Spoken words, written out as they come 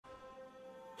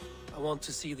I want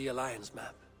to see the Alliance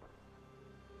map.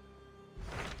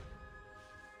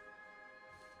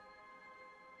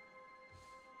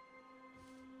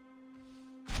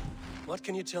 What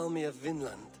can you tell me of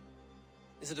Vinland?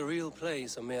 Is it a real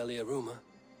place or merely a rumor?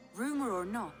 Rumor or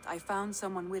not, I found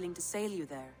someone willing to sail you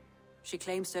there. She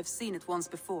claims to have seen it once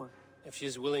before. If she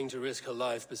is willing to risk her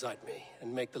life beside me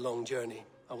and make the long journey,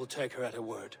 I will take her at her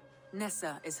word.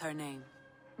 Nessa is her name.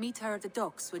 Meet her at the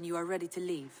docks when you are ready to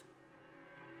leave.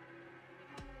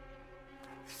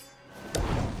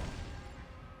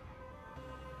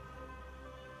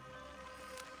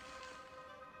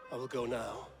 I will go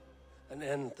now, and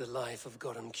end the life of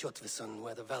Goran Kjotveson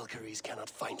where the Valkyries cannot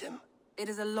find him. It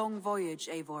is a long voyage,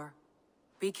 Eivor.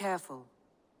 Be careful.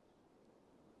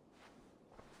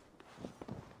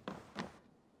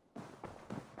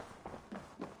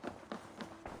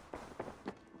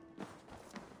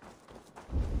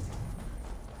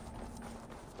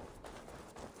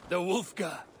 The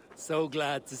Wolfka! So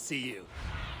glad to see you.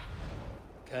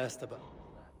 Cast about,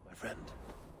 my friend.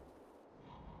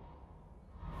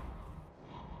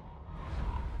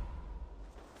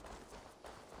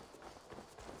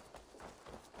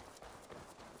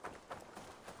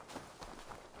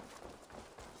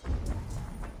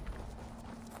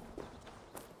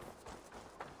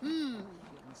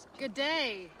 Good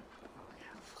day.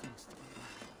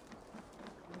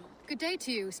 Good day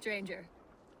to you, stranger.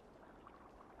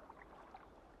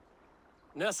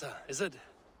 Nessa, is it?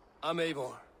 I'm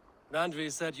Eivor.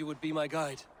 Randvi said you would be my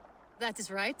guide. That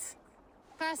is right.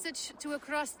 Passage to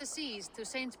across the seas to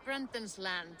Saint Brenton's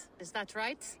land, is that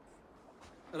right?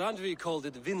 Randvi called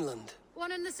it Vinland.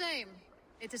 One and the same.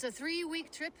 It is a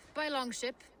 3-week trip by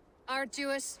longship.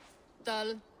 Arduous,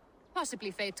 dull,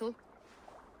 possibly fatal.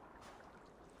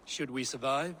 Should we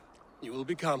survive, you will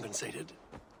be compensated.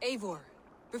 Eivor,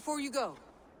 before you go,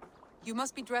 you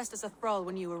must be dressed as a thrall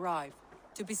when you arrive.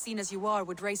 To be seen as you are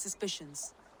would raise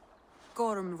suspicions.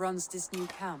 Gorm runs this new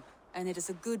camp, and it is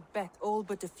a good bet all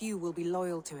but a few will be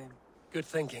loyal to him. Good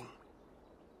thinking.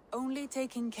 Only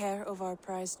taking care of our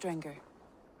prize Strenger.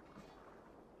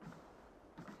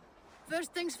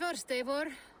 First things first,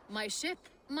 Eivor. My ship,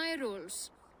 my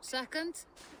rules. Second,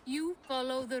 you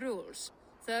follow the rules.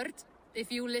 Third,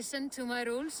 if you listen to my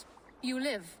rules, you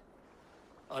live.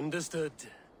 Understood.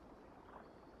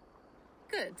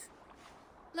 Good.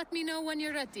 Let me know when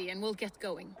you're ready and we'll get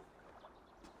going.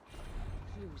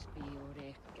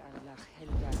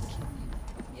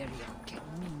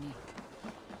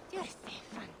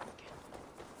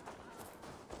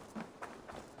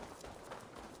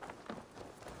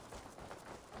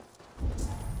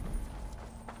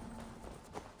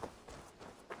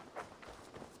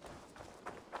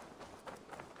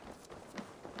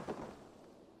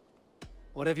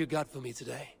 What have you got for me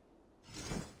today?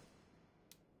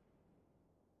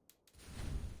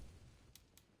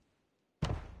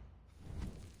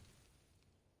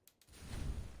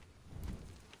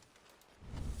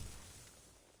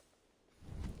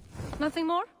 Nothing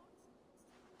more?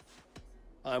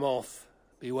 I'm off.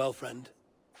 Be well, friend.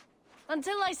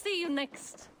 Until I see you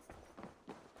next.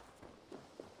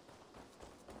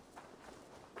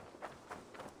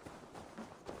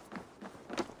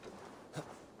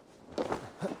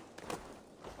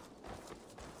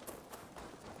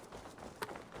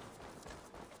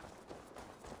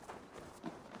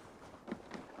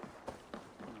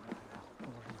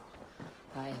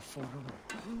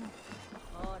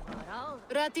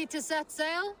 Ready to set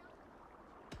sail?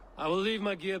 I will leave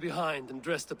my gear behind and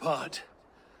dress the part.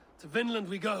 To Vinland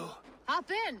we go. Hop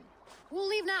in. We'll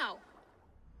leave now.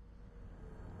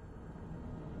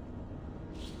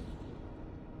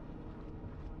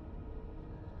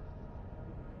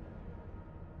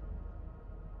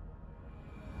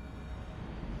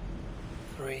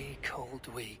 Three cold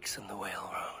weeks in the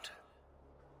Whale Road.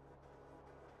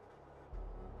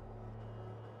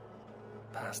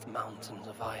 Past mountains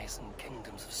of ice and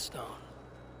kingdoms of stone.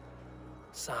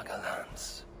 Saga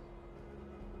lands.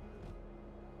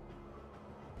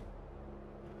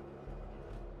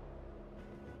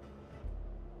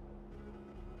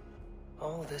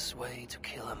 All this way to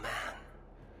kill a man.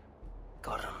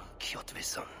 Goran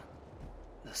Kjotveson,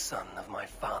 the son of my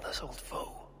father's old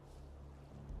foe.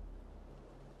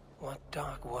 What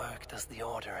dark work does the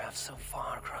Order have so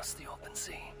far across the open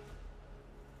sea?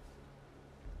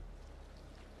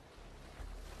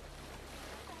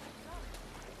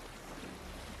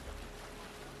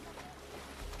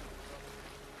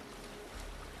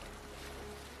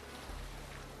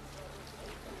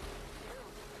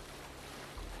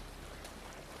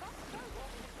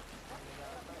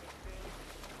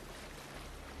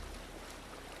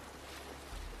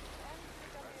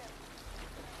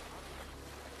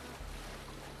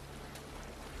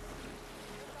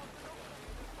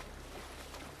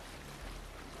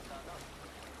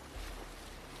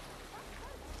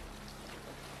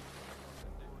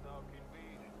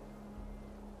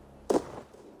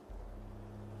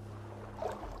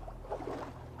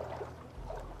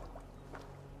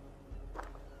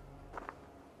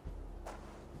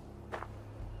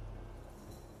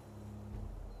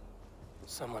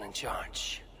 Someone in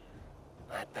charge.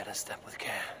 I'd better step with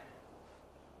care.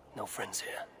 No friends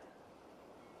here.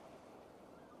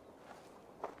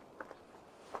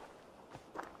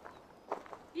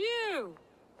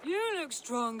 You look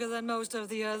stronger than most of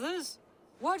the others.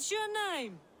 What's your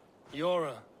name?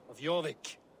 Yora of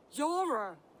Jorvik.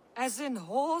 Yora, as in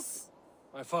horse?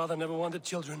 My father never wanted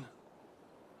children.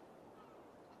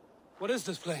 What is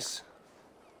this place?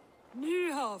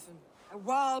 Newhaven, a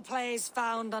wild place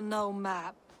found on no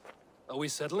map. Are we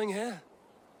settling here?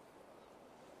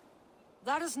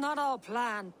 That is not our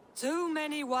plan. Too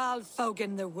many wild folk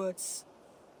in the woods.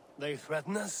 They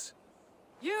threaten us?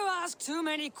 You ask too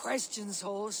many questions,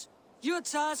 horse. Your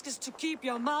task is to keep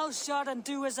your mouth shut and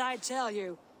do as I tell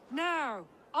you. Now,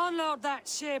 unload that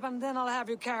ship and then I'll have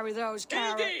you carry those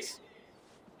carrots.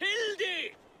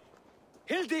 Hildy!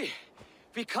 Hildy!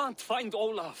 We can't find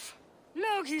Olaf.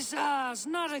 Look, he says,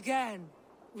 not again.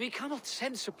 We cannot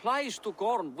send supplies to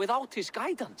Gorm without his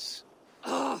guidance.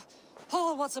 Ugh!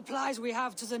 Haul what supplies we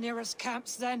have to the nearest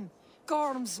camps then.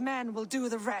 Gorm's men will do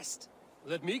the rest.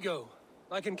 Let me go.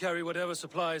 I can carry whatever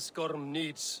supplies Gorm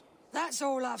needs. That's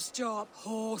Olaf's job,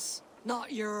 horse,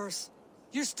 not yours.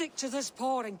 You stick to this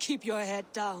port and keep your head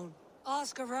down.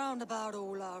 Ask around about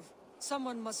Olaf.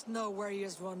 Someone must know where he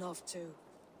has run off to.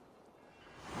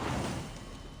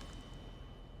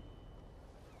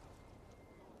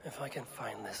 If I can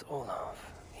find this Olaf,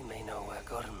 he may know where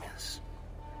Gorm is.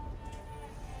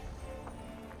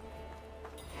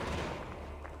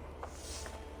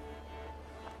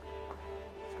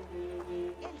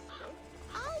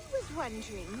 I was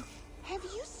wondering, have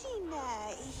you seen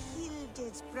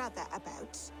Hilde's brother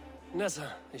about?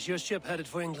 Nessa, is your ship headed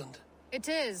for England? It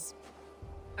is.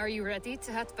 Are you ready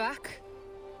to head back?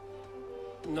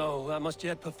 No, I must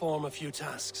yet perform a few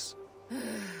tasks.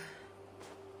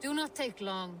 Do not take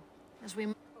long, as we...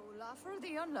 Olafur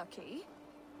the Unlucky?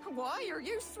 Why are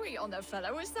you sweet on the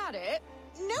fellow, is that it?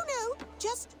 No,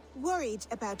 just worried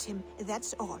about him,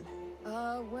 that's all.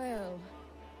 Well,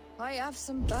 I have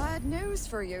some bad news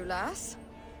for you, lass.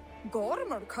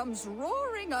 Gormer comes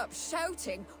roaring up,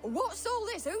 shouting, "What's all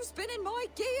this? Who's been in my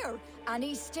gear?" And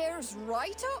he stares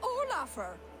right at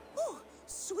Olafur. Oh,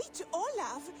 sweet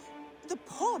Olaf. The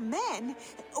poor man.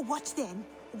 What then?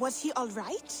 Was he all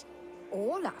right?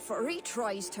 Olafur, he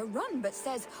tries to run, but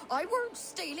says, "I weren't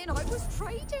stealing, I was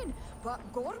trading." But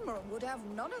Gormer would have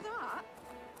none of that.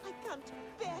 I can't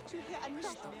bear to hear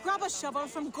another. Grab a shovel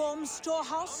from Gorm's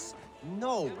storehouse.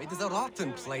 No, it is a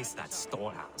rotten place, that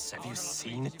storehouse. Have you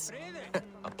seen it?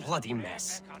 A bloody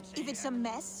mess. If it's a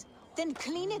mess, then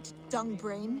clean it,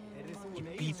 dungbrain. He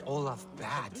beat Olaf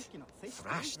bad.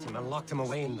 Thrashed him and locked him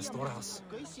away in the storehouse.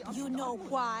 You know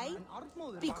why?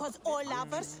 Because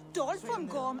Olafur stole from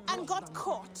Gorm and got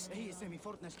caught.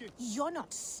 You're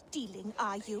not stealing,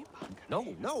 are you?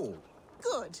 No.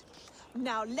 Good.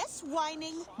 Now less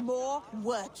whining, more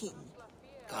working.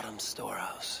 Gorm's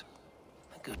storehouse.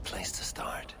 A good place to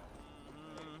start.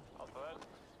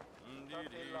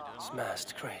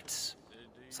 Smashed crates.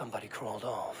 Somebody crawled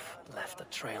off, left a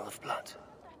trail of blood.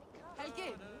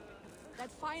 Helge,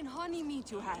 that fine honey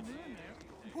meat you have.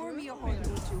 Pour me a horn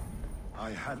or two. I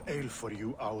have ale for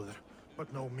you, Audr,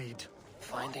 but no mead.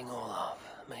 Finding Olaf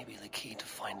may be the key to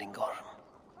finding Gorm.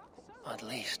 At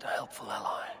least a helpful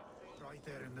ally. Right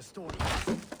there in the store.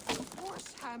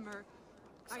 Horse hammer.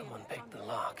 Someone picked the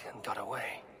lock and got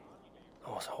away. I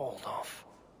was hauled off.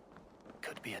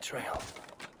 Could be a trail.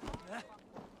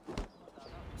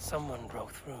 Someone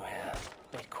broke through here,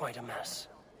 made quite a mess.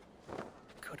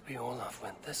 Could be Olaf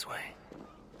went this way.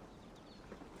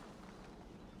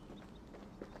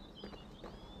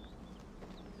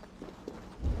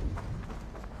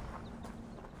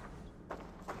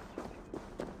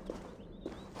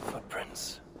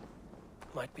 Footprints.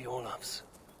 Might be Olaf's.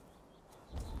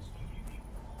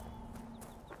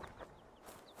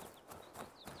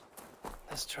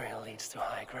 This trail leads to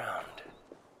high ground.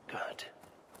 Good.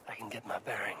 I can get my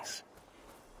bearings.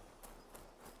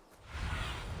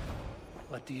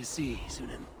 What do you see,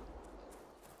 Sunan?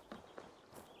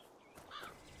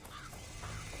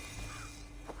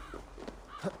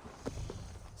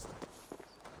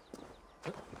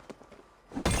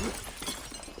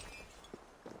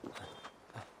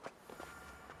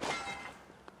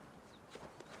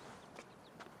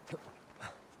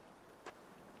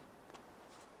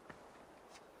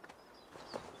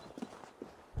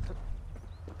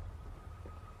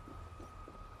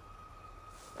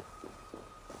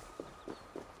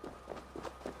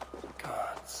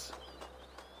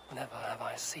 Never have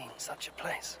I seen such a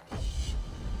place.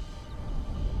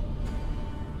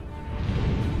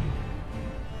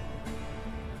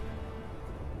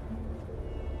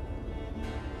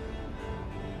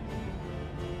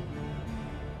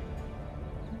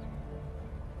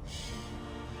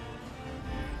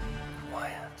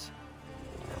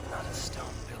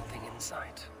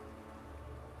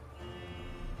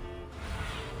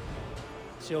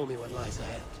 Show me what lies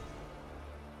ahead.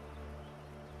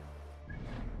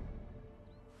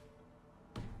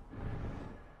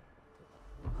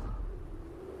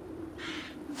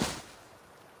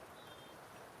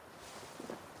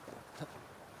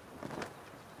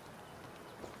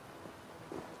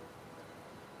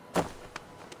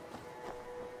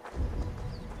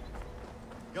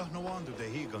 Ja, no wonder they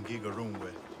higan giga room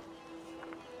with.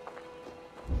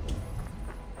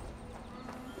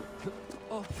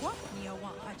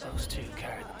 Those two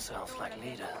carry themselves like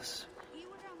leaders.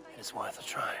 It's worth a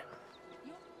try.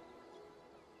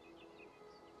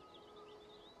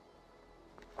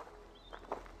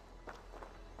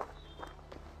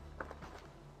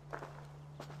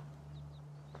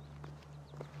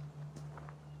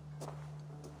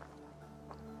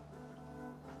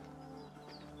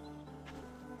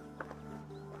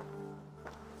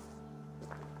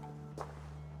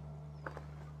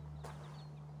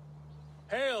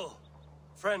 Hail,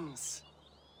 friends.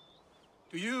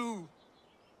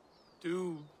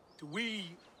 Do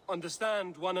we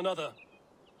understand one another?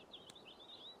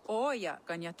 Oya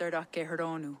ganyatarda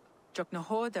kehronu.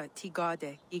 Joknahoda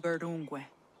tigade igerdungwe.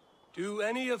 Do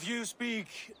any of you speak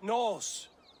Norse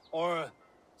or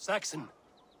Saxon?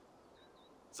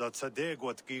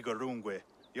 Zatsadegwat giga rungwe.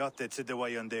 Yate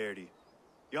tsidewayanderi.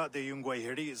 Yate yungwe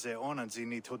herize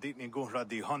onanzini toditni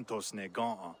guhradi hantos ne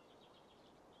gaa.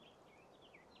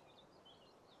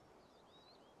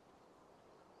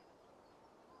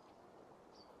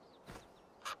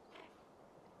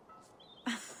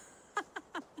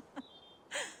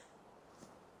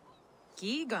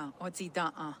 Giga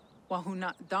ozidaa.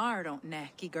 Wahuna daro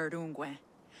ne gigerdungwe.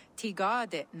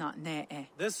 Tigade not ne.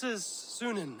 This is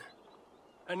Sunan.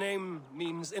 Her name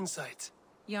means insight.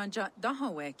 Yanja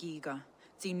dahawe giga.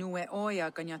 Zinue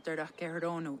oya ganyatarda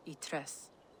kehronu itres.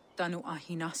 Danu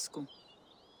ahinasku.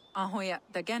 Ahoya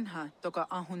dagenha toka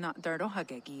ahuna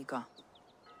darohage giga.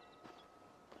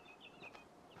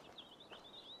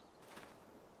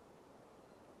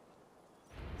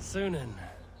 Sunan,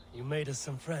 you made us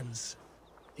some friends.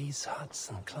 These huts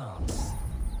and clans.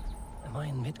 Am I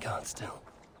in Midgard still?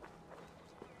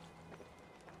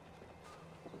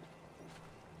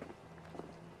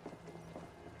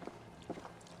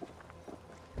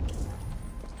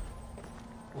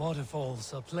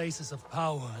 Waterfalls are places of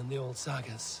power in the old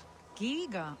sagas.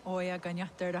 Giga oya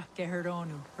ganyatarda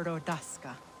kehronu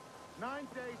rodaska. 9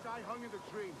 days I hung in the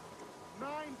tree. 9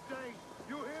 days.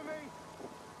 You hear me?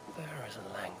 There is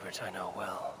a language I know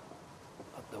well,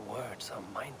 but the words are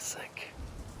mind-sick.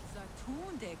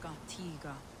 Zatunde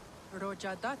gantiga.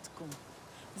 Rojadatkum.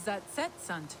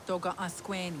 Zatsetsant doga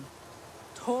asqueni.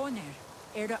 Toner.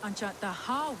 Erda ancha da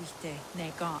hawite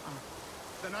negaa.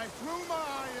 Then I threw my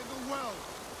eye in the well.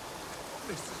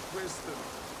 This is wisdom.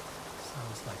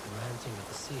 Sounds like the ranting of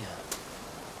the seer.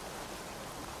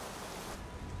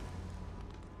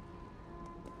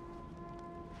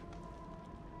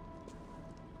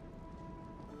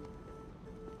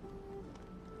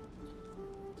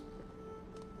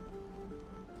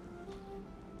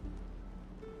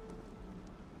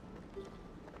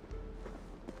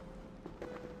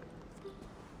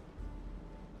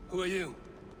 Who are you?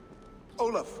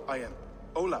 Olaf, I am.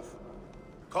 Olaf.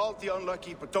 Called the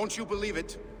unlucky, but don't you believe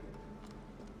it?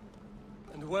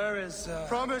 And where is,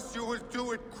 Promise you will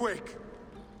do it quick.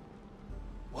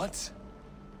 What?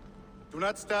 Do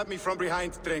not stab me from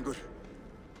behind, Drengur.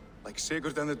 Like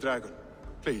Sigurd and the dragon.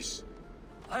 Please.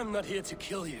 I'm not here to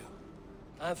kill you.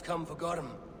 I've come for Gorm.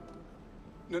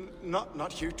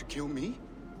 Not here to kill me?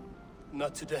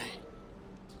 Not today.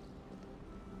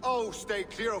 Oh, stay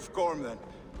clear of Gorm, then.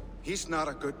 He's not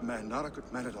a good man, not a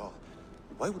good man at all.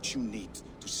 Why would you need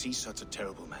to see such a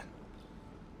terrible man?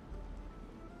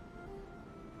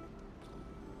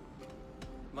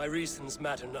 My reasons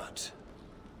matter not.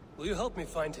 Will you help me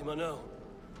find him or no?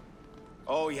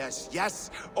 Oh, yes,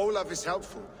 yes! Olaf is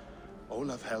helpful.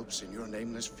 Olaf helps in your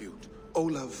nameless feud.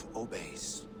 Olaf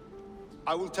obeys.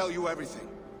 I will tell you everything.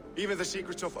 Even the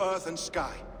secrets of earth and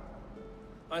sky.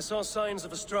 I saw signs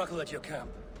of a struggle at your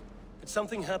camp. Did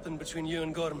something happen between you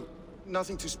and Gorm?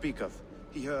 Nothing to speak of.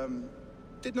 He,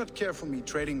 did not care for me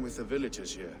trading with the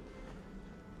villagers here.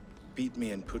 Beat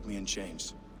me and put me in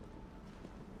chains.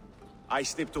 I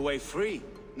slipped away free.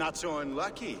 Not so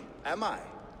unlucky, am I?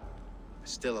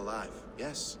 Still alive,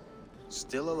 yes.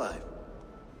 Still alive.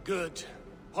 Good.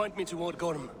 Point me toward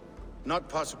Gorm. Not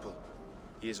possible.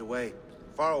 He is away.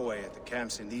 Far away at the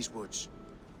camps in these woods.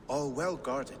 All well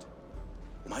guarded.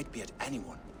 Might be at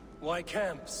anyone. Why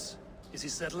camps? Is he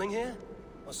settling here?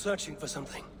 Or searching for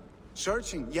something?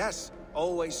 Searching, yes.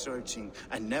 Always searching,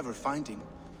 and never finding.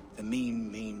 The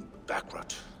mean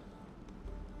backrot.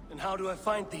 And how do I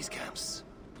find these camps?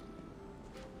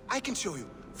 I can show you.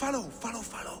 Follow, follow,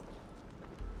 follow.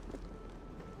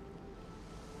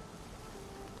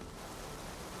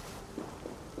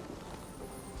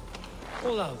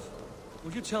 Olav,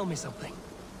 will you tell me something?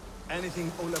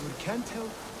 Anything Olavur can tell,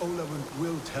 Olavur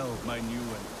will tell my new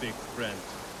and big friend.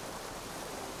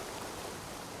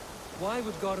 Why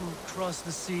would Gorm cross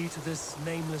the sea to this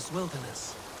nameless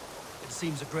wilderness? It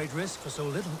seems a great risk for so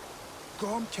little.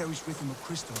 Gorm carries with him a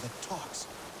crystal that talks.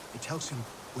 It tells him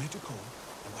where to go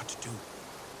and what to do.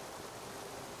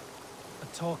 A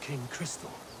talking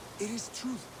crystal. It is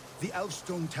truth. The elf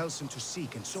stone tells him to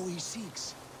seek, and so he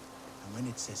seeks. And when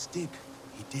it says dig,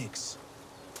 he digs.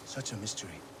 Such a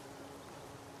mystery.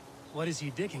 What is he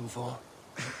digging for?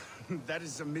 That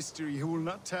is a mystery he will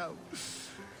not tell.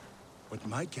 But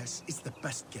my guess is the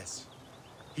best guess.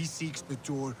 He seeks the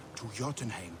door to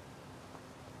Jotunheim.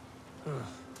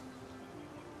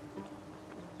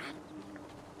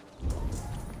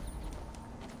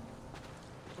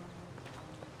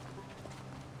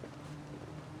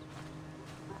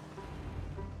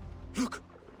 Look!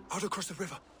 Out across the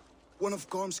river. One of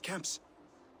Gorm's camps.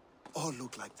 All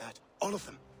look like that. All of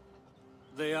them.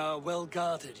 They are well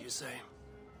guarded, you say?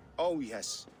 Oh,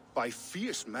 yes. By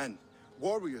fierce men.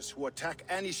 Warriors who attack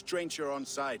any stranger on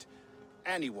sight.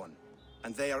 Anyone.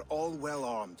 And they are all well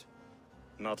armed.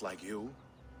 Not like you.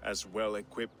 As well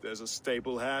equipped as a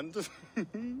stable hand.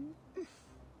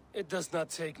 It does not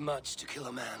take much to kill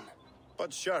a man.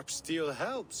 But sharp steel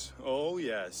helps. Oh,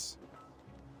 yes.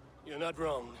 You're not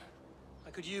wrong. I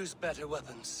could use better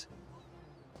weapons.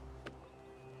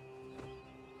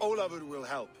 Olavur will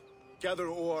help. Gather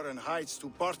ore and hides to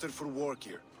barter for war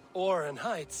gear. Ore and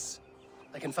hides?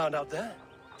 I can find out there?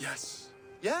 Yes.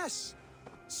 Yes!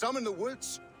 Some in the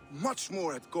woods, much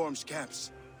more at Gorm's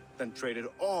camps. Then traded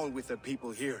all with the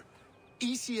people here.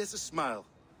 Easy as a smile.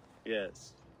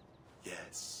 Yes.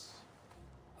 Yes.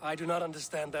 I do not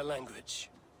understand their language.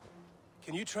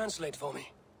 Can you translate for me?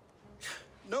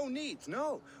 No need,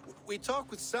 no. We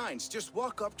talk with signs. Just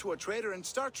walk up to a trader and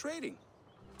start trading.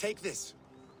 Take this.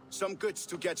 Some goods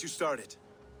to get you started.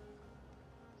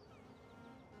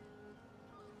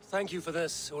 Thank you for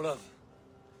this, Olav.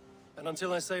 And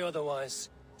until I say otherwise,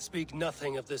 speak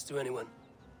nothing of this to anyone.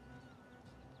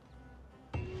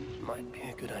 Might be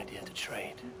a good idea to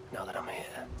trade, now that I'm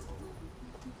here.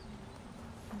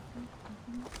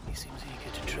 He seems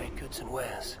eager to trade goods and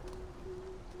wares.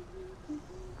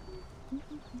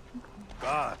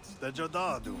 God, the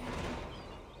Jodadu.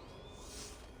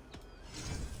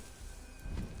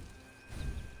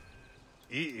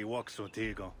 Ii waksu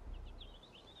tigo.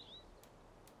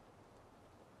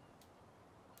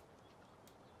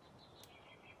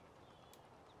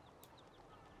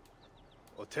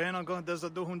 O tena go deza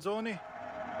duhunzoni?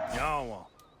 Yawa.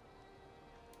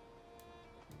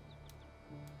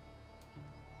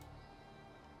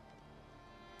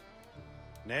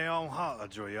 Ne on ha a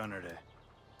joyanere.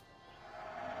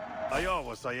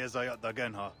 Ayawa sayezayat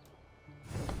dagenha.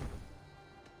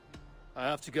 I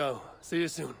have to go. See you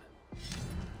soon.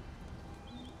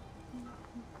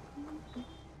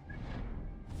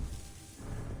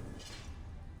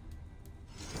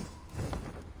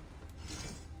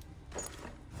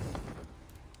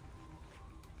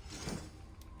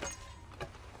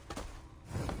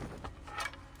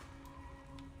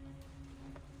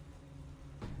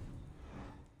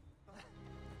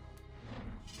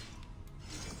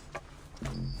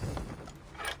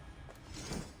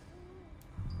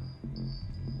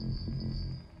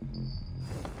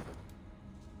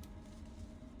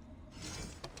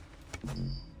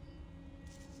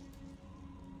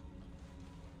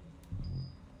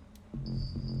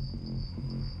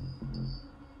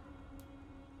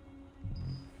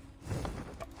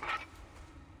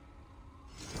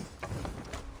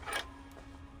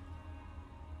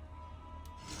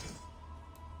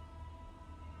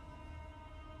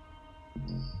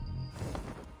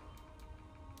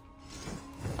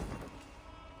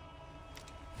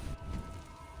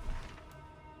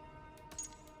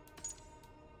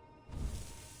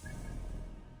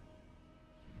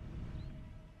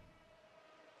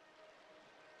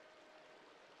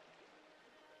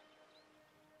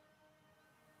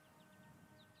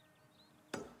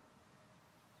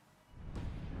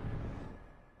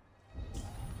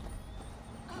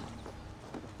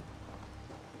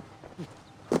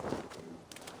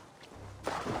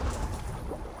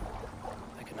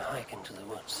 Hike into the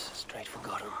woods, straight for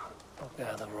Gotham. I'll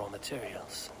gather raw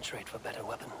materials and trade for better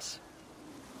weapons.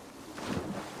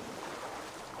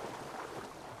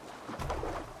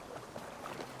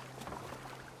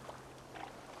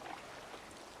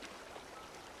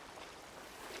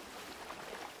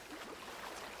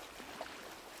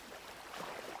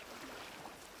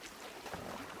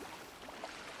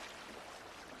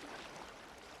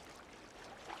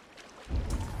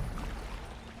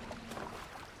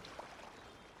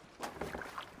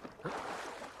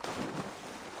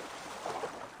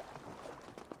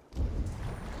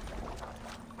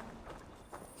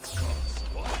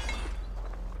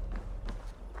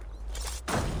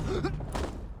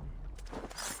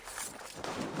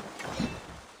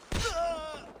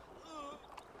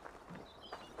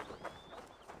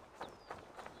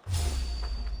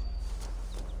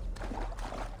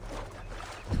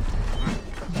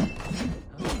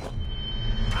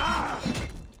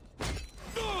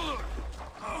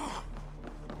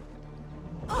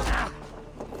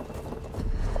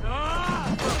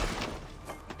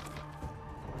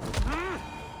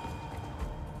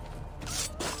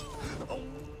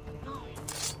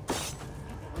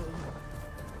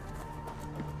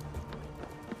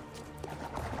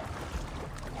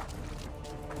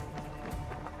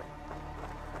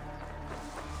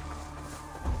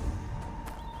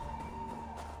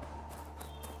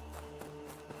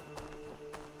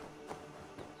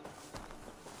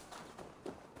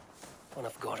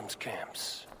 Gorham's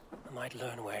camps. I might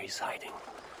learn where he's hiding.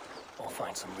 Or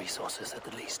find some resources at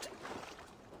the least.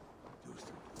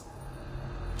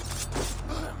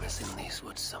 I'm in these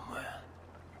woods somewhere.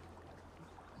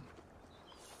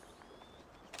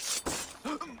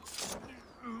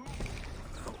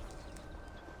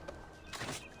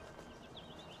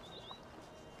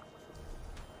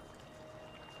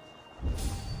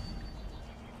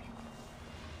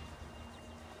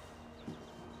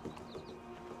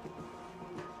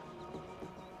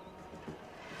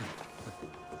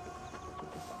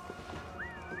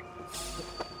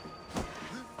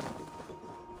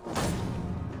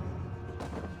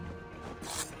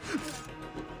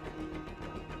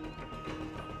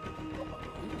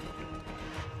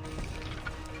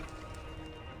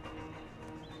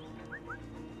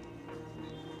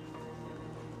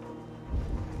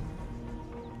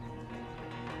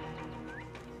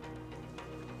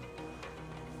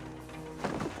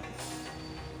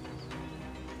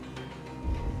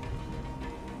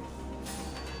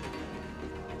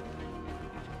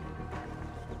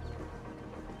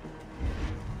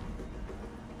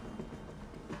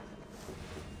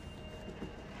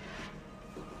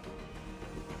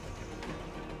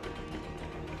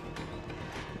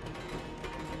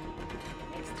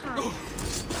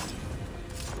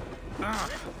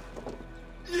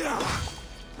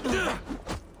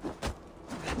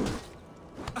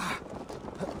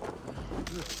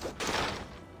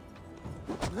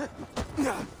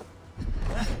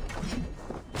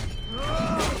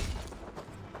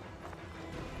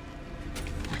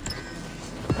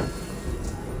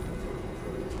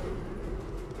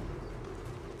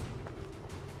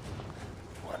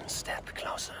 One step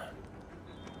closer.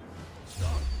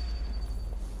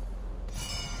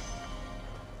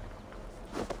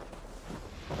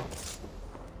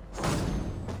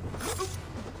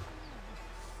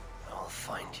 I'll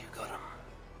find you, Gotham.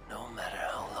 No matter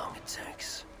how long it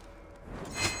takes.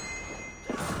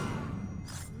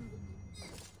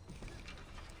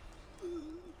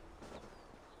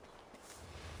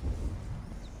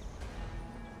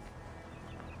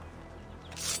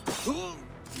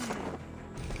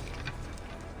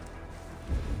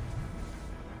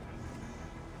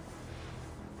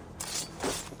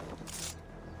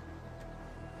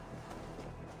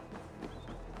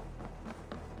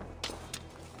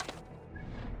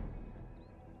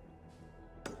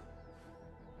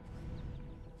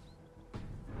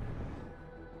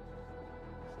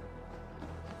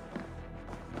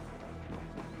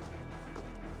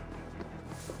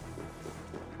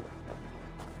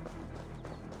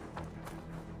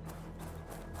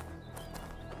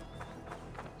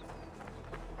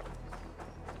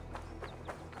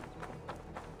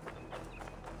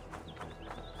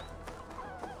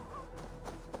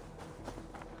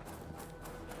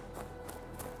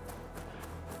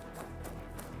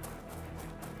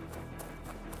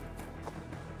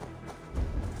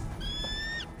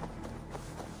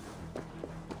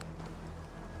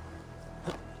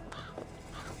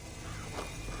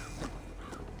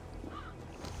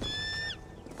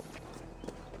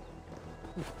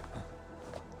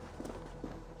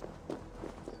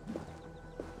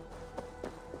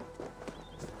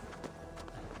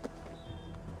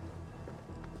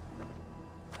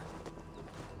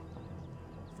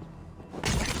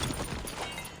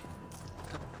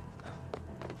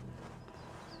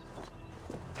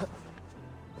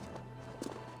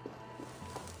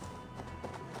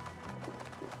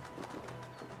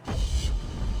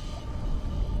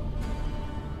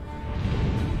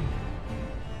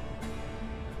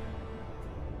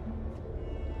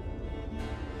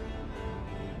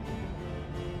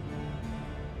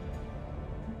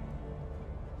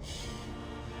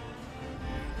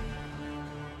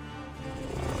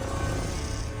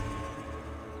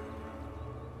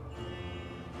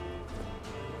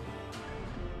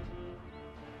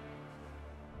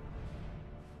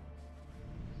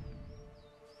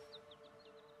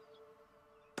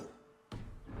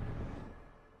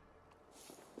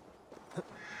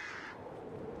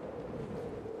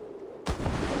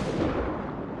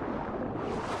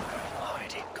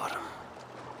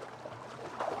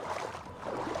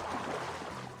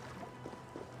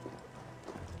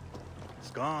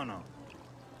 Skana.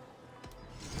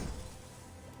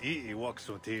 I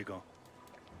waksu tigo.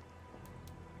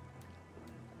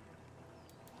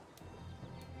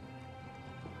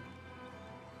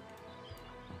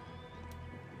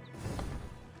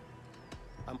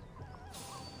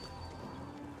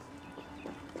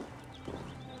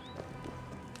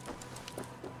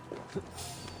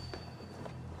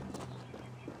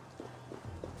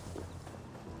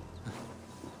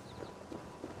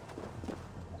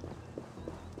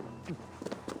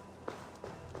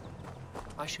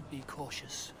 I should be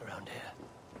cautious around here.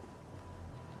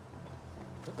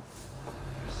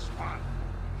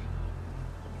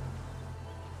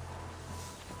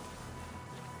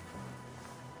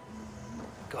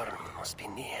 Gorm must be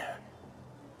near.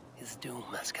 His doom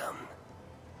has come.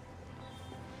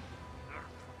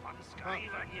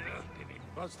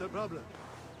 What's the problem?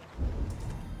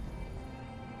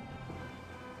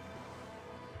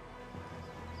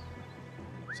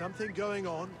 Something going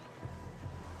on?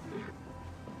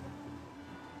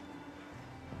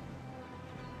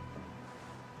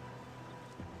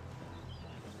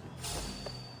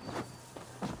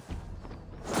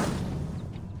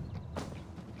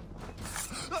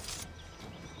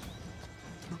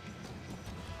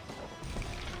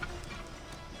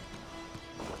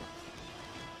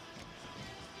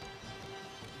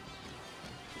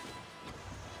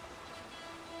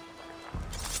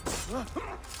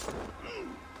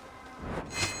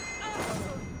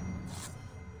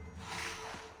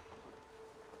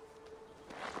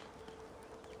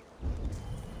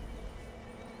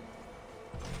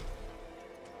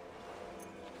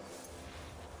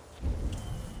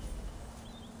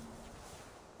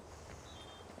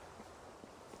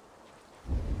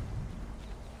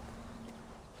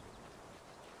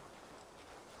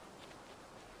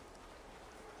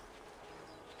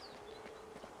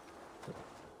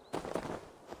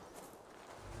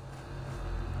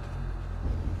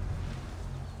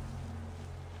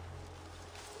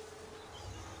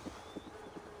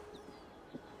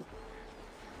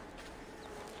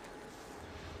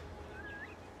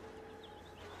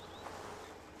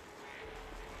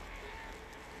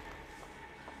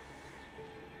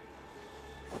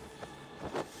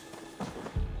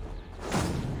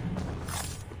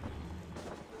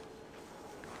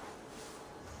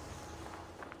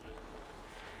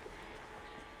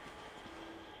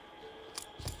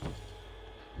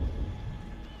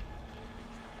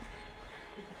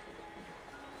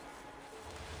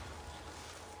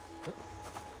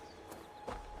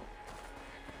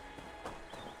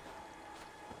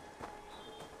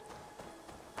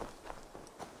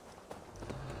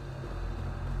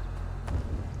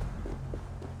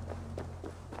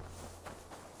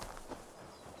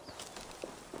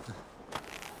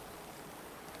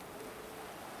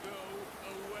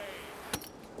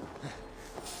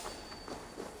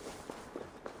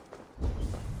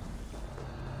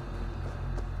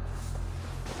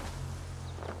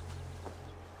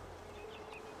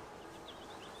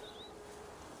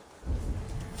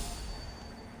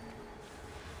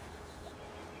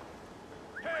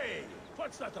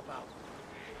 What's that about?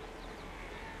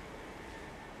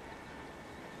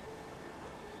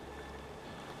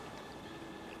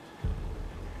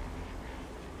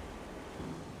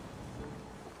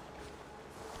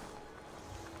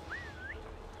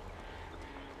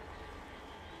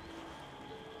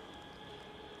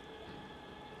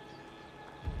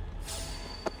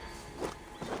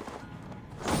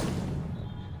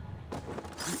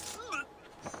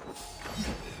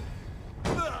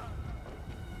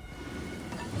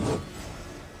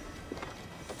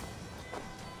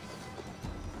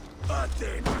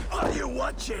 Are you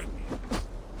watching?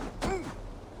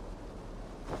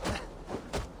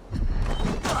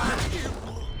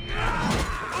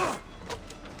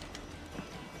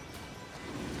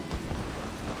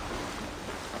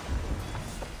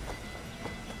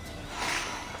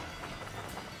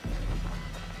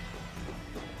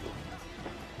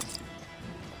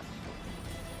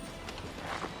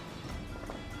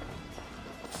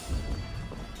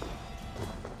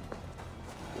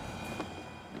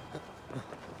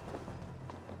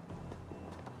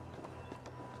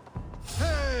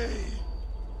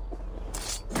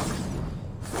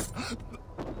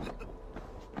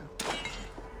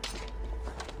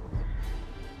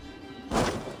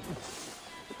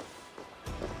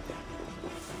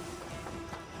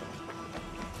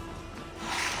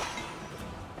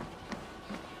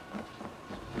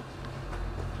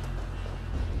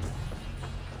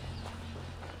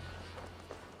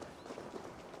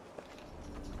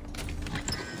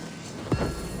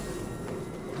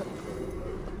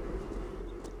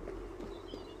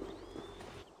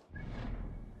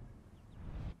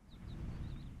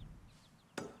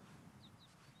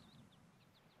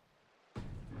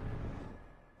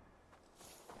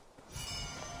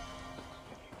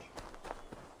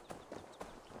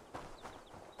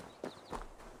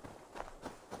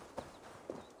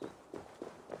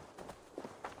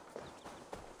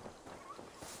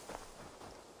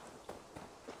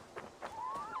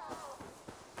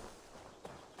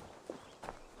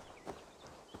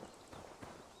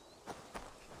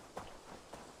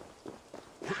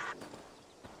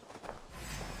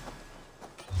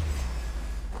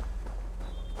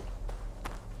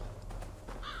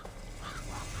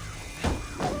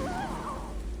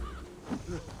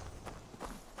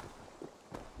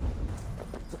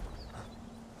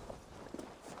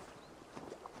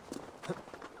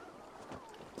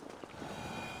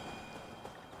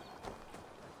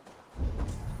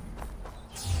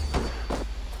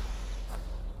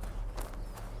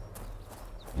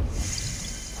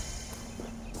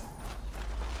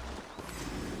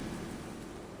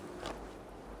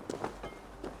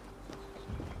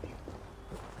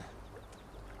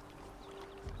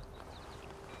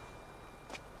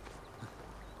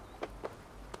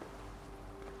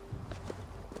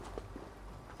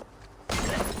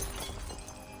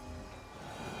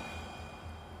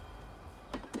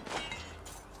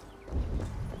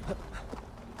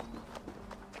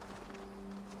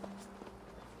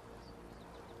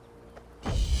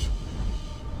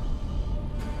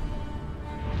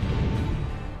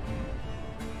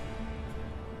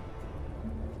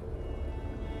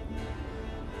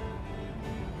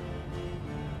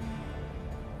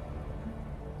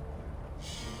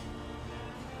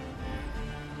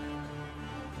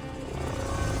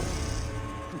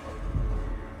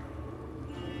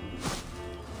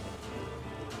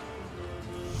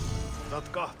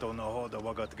 Dat kahtona hoda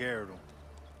wagat geru.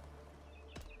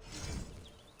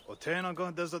 O tena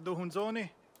ga deza duhun zoni?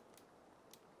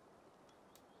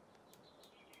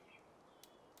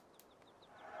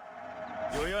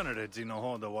 Jo janere zino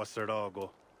hoda waserago.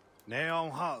 Ne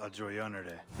on hala jo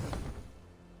janere.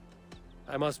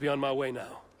 I must be on my way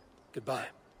now. Goodbye.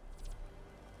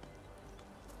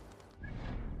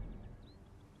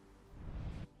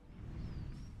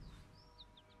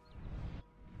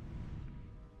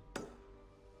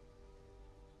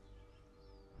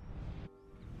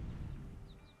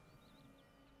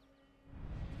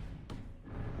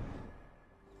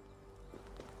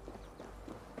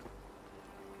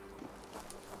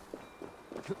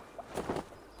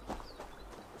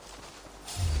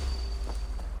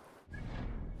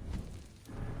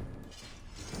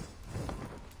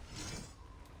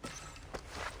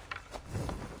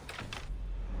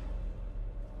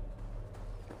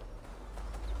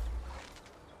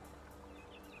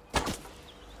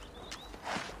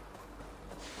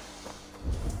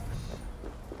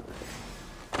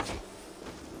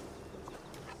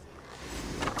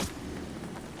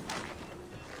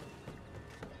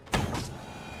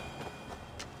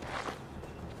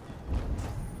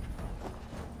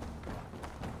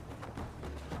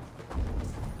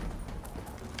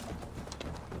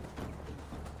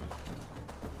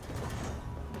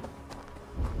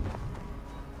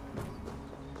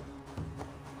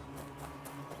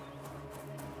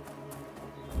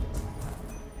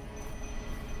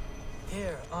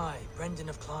 Here I, Brendan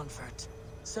of Clonfert,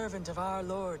 servant of our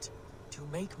Lord, to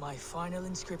make my final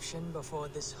inscription before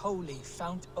this holy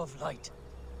fount of light.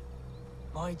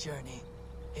 My journey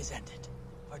is ended.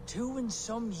 For 2 and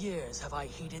some years have I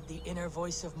heeded the inner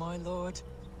voice of my Lord,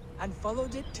 and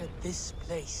followed it to this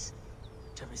place,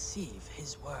 to receive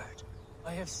his word.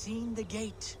 I have seen the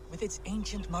gate with its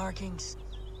ancient markings.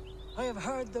 I have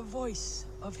heard the voice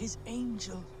of his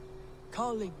angel,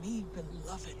 calling me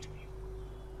beloved.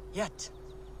 Yet,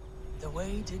 the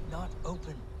way did not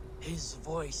open. His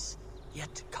voice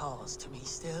yet calls to me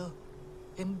still,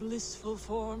 in blissful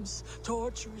forms,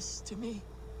 torturous to me.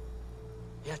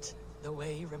 Yet, the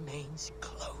way remains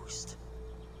closed.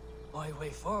 My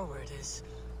way forward is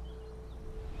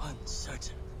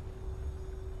uncertain.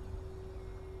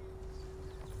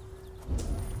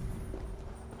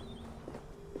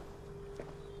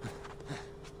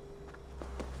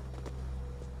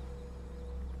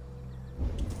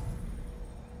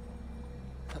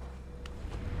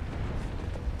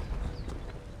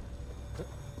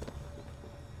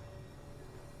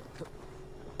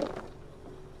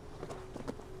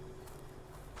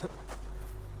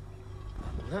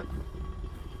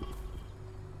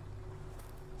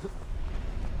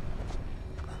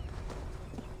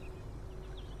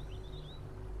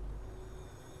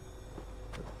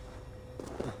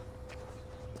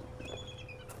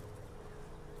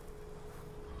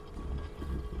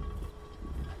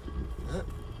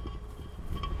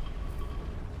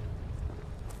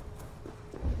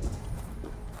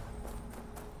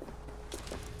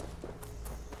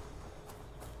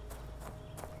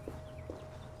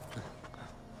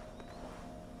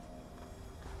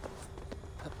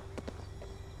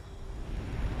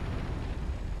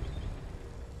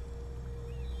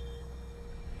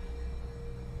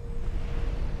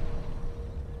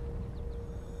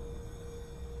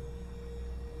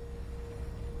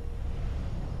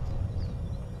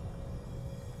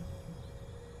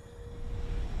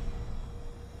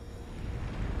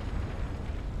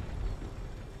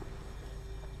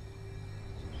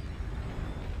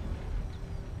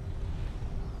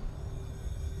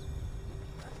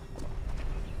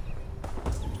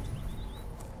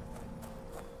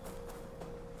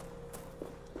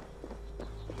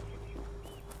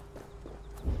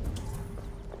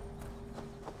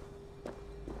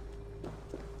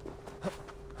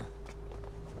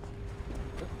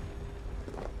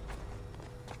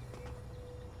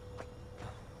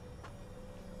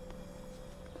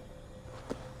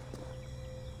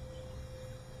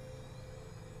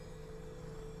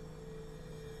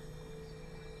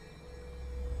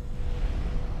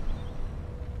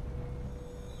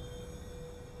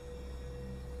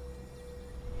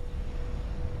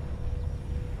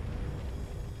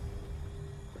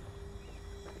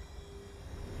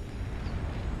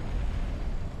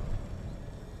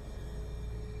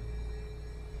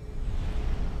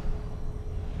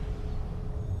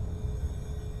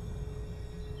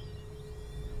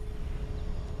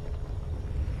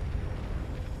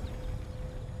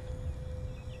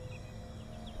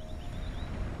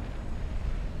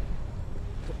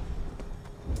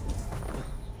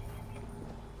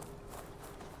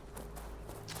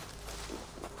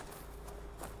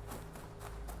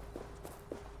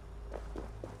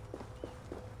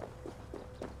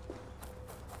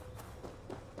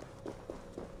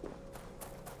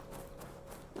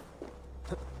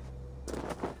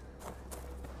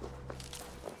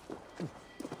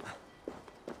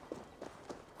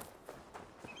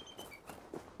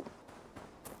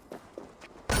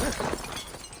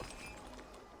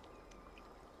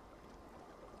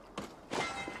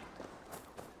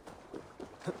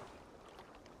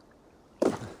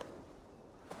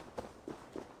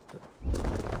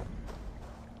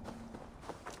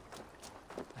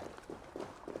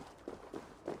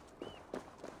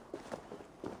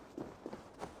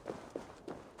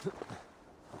 The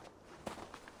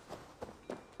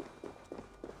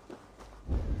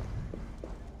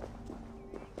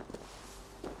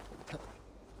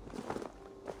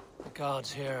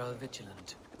guards here are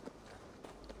vigilant.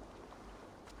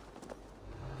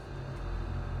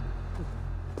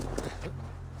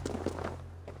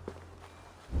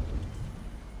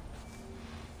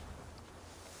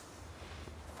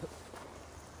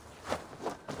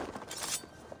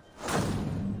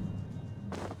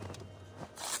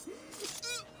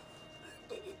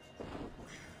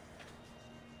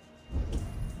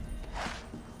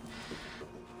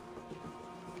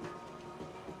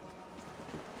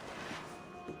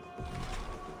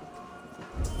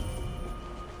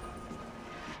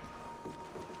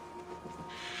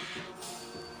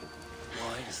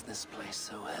 This place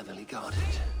so heavily guarded.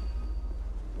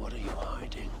 What are you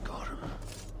hiding, Gorham?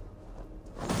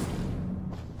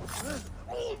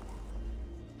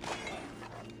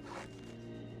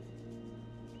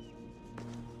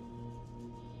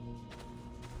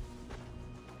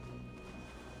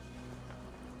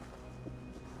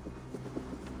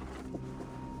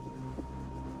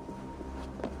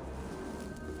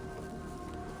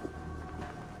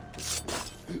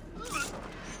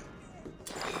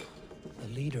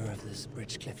 The leader of this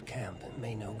Bridgecliff camp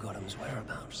may know Gorham's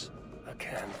whereabouts. A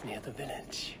camp near the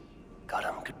village.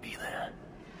 Gorham could be there.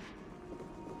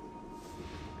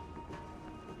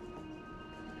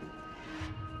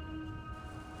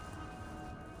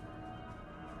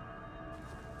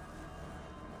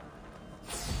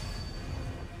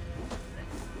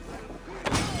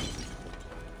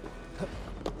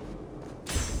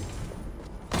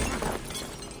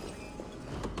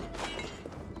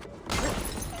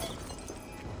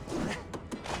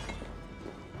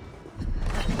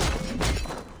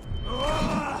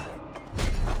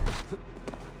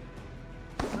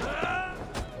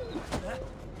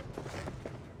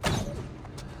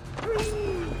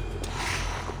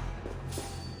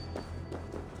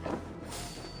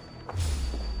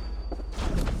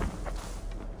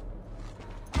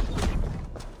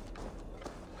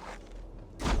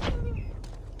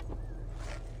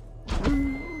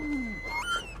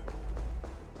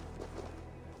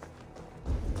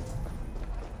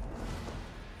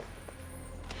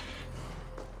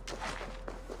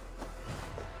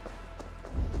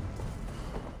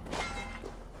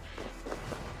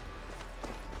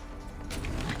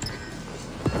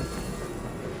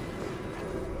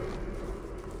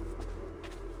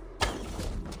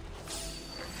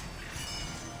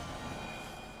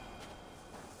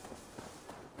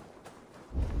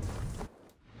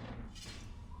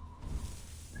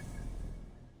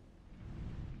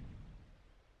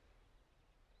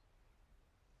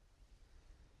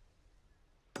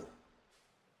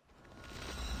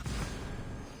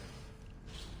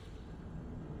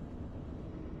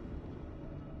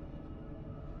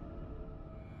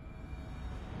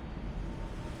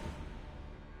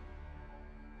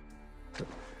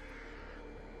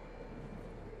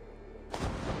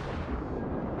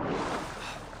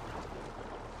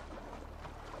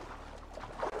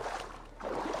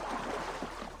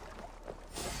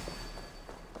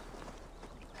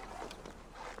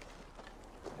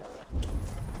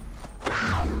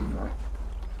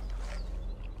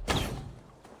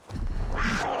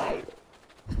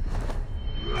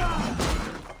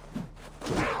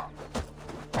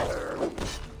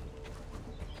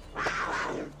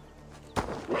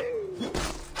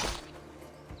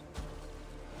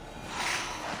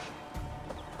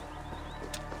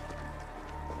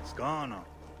 Skana.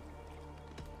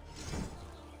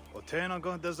 O tena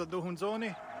gan deza duhun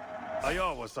zoni?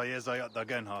 Aya was I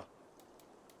again, ha.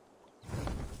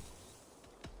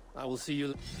 I will see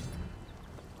you.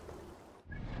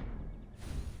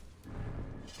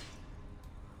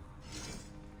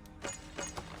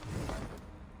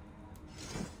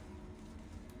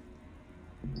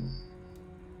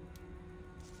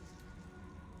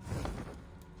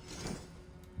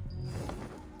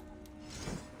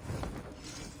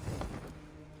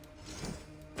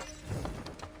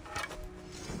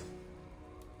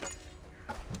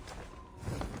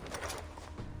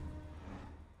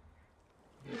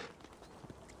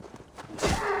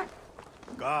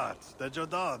 Gods, the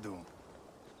Jodadu.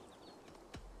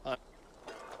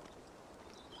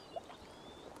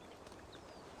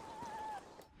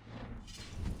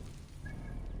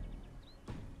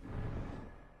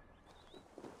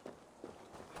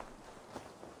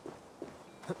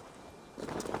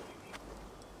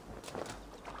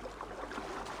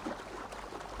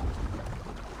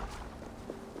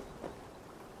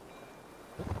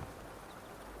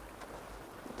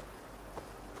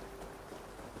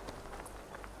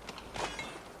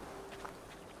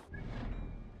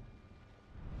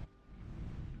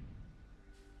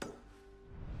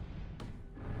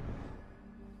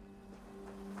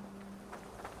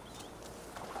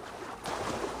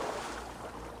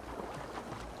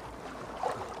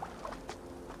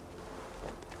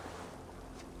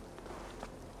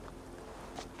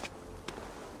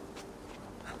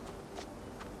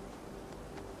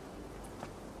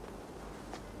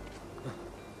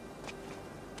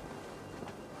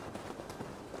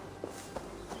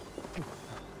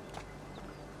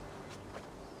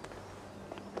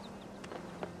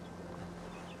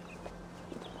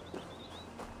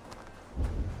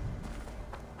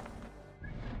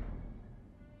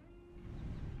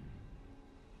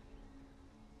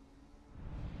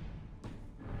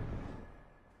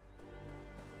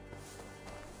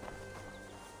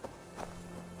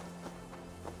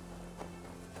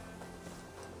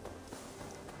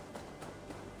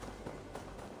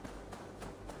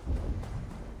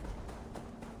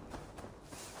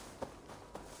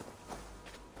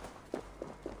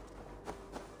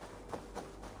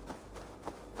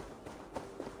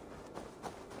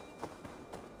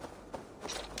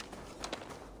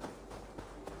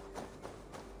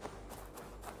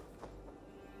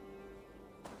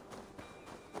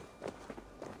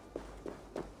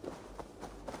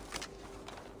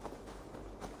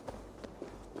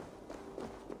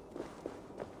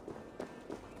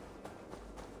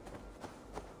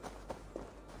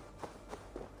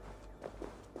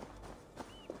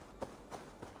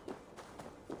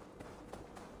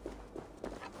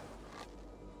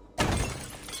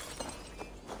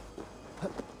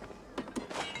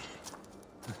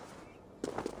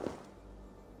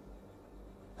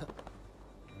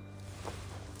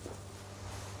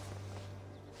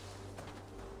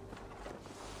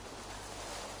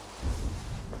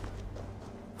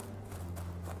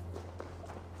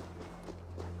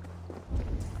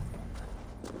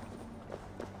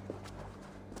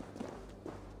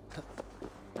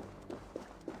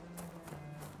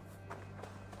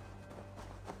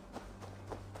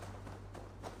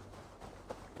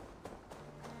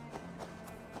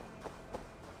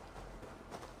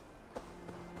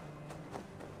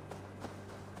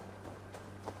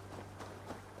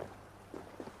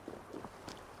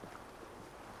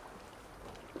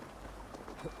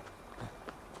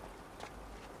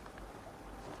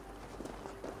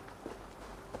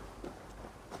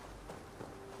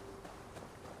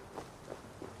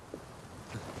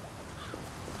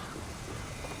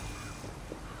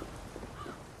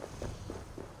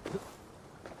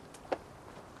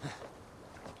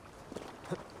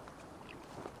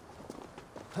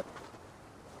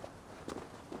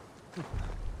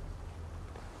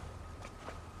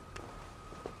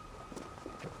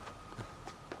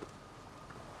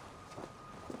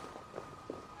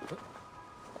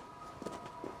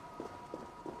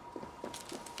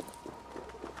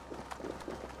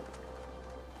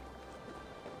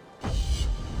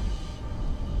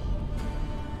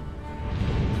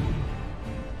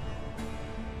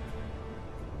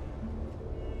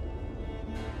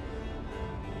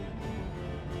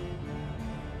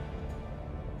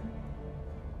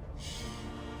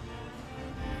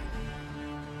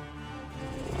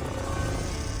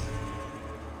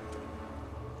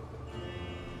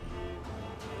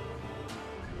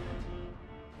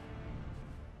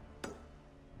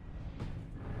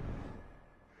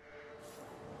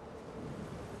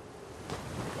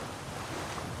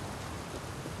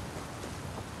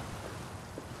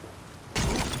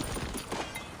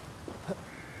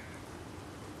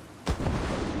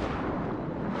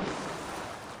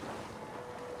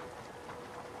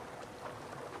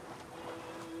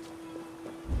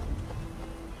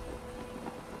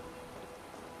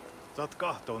 Tat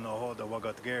kahtoon hoda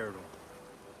wagat gerdu.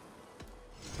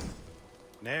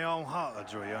 Ne on haa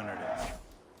joy anerde.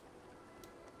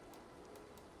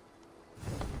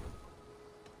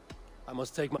 I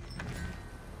must take my...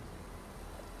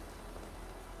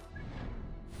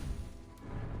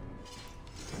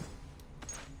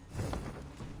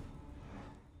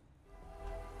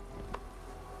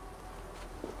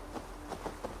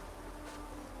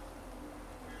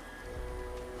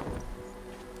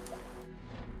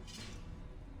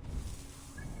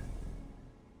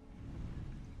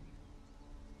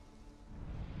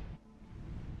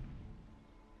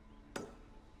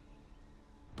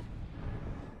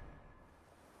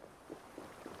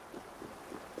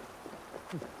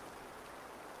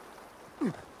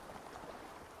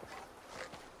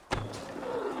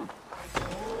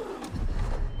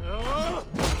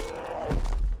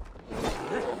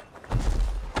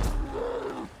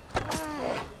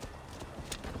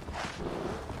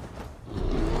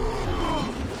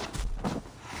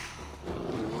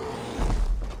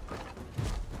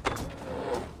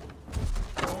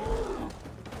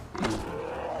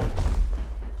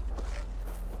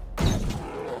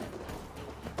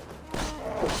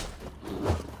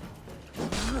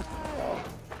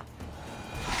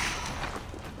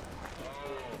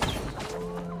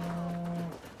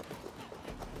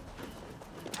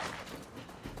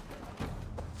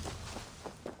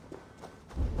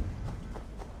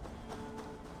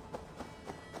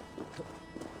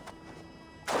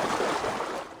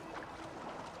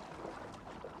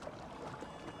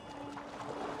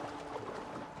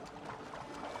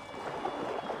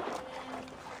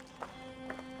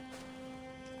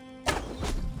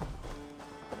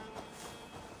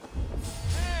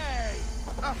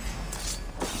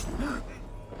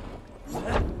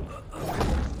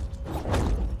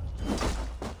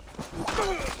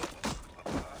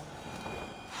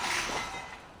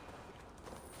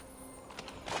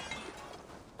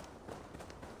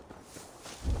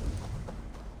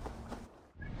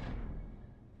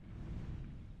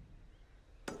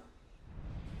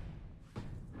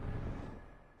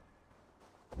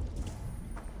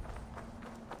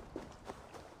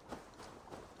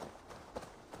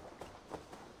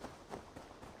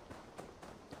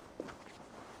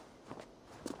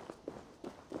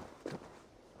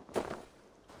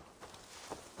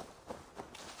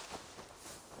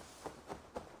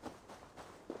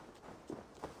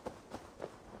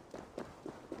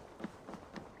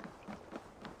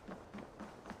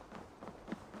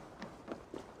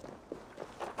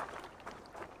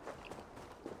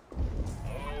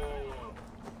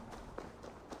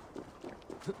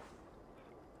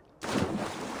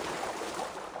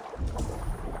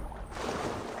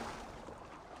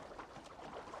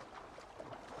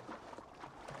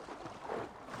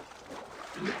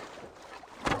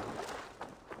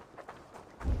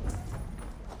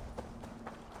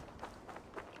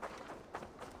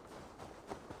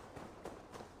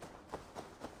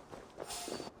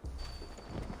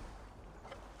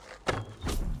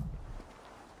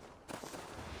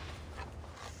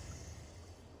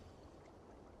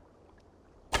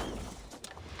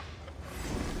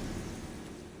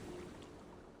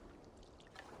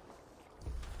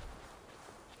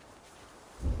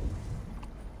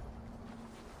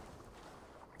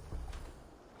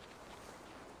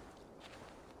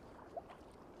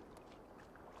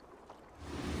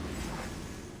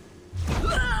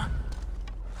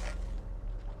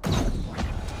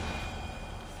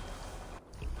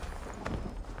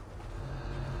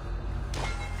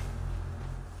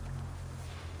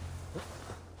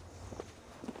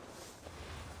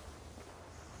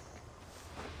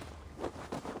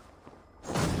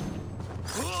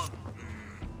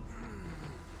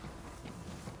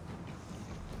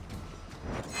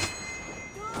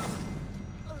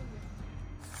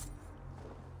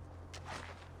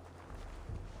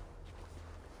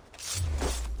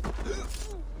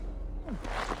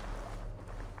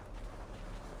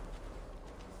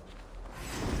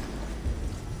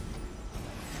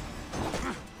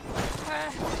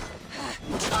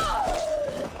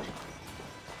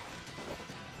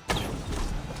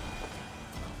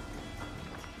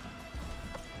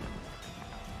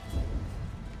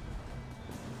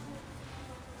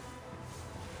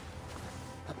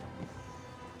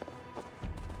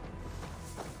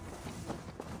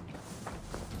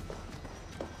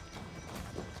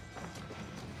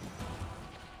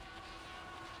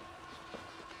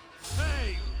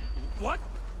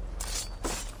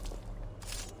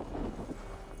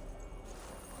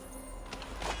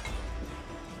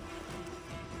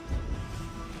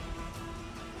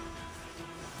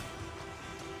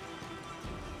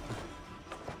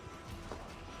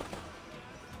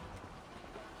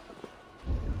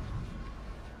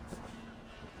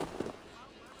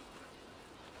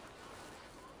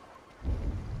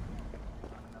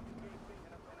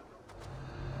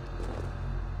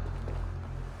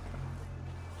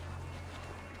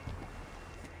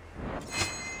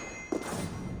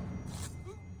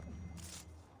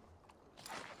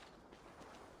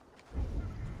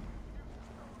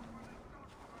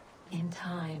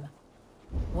 time.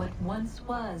 What once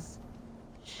was,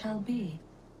 shall be,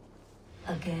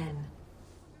 again.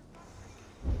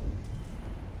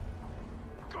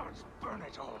 Gods burn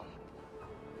it all!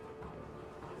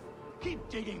 Keep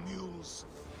digging, mules.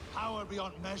 Power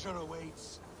beyond measure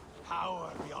awaits.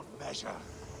 Power beyond measure.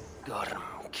 Gorm,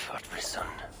 Kvartvrison.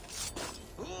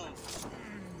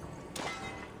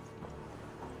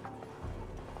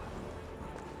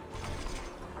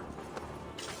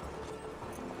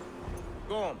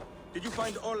 Gorm, did you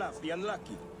find Olaf the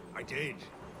Unlucky? I did.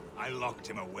 I locked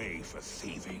him away for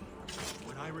thieving.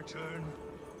 When I return,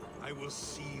 I will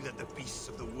see that the beasts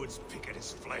of the woods pick at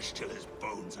his flesh till his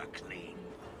bones are clean.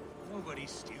 Nobody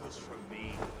steals from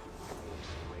me and walks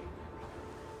away.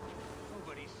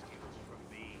 Nobody steals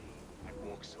from me and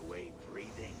walks away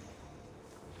breathing.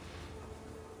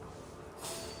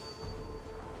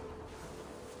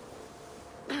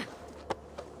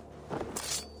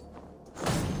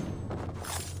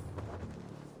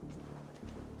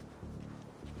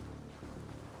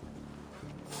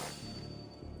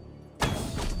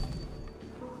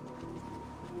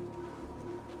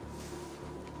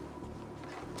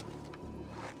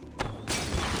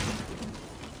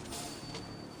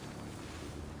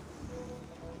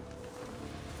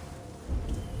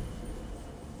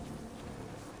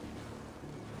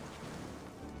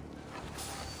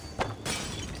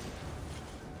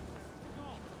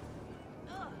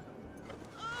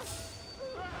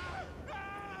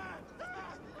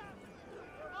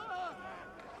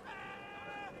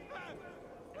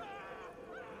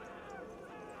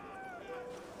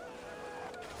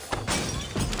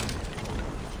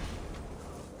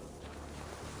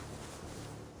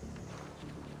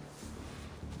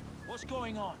 What's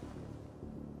going on?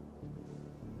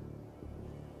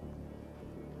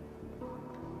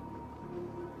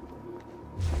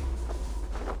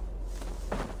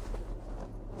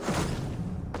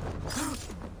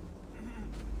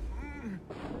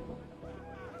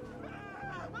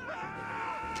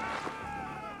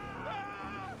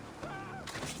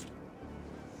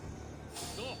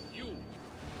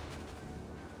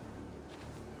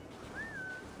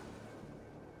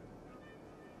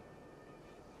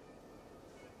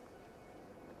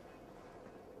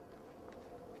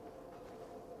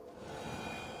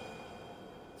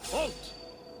 Halt!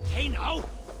 Hey now!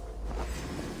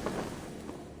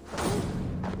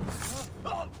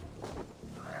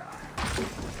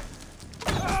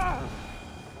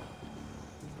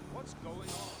 What's going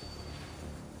on?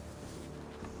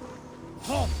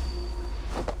 Halt!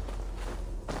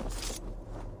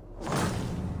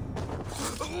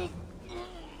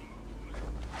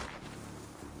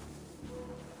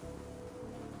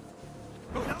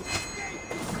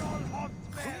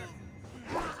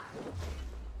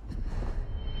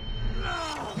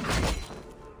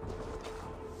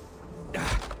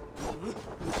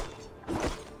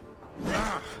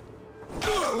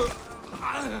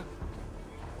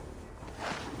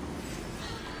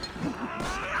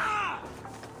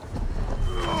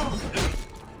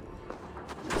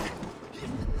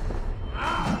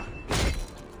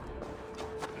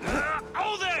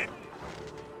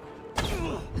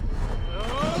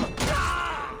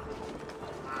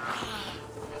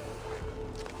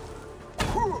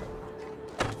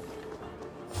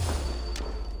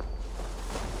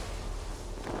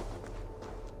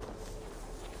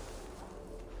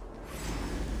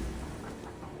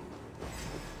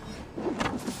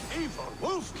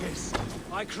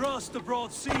 I crossed the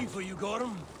broad sea for you,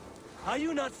 Gorm. Are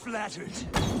you not flattered?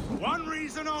 One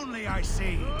reason only, I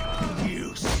see.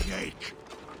 You snake!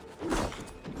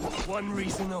 One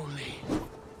reason only.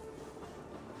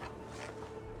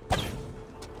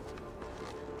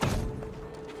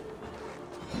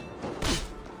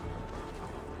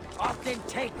 Often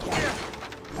take care.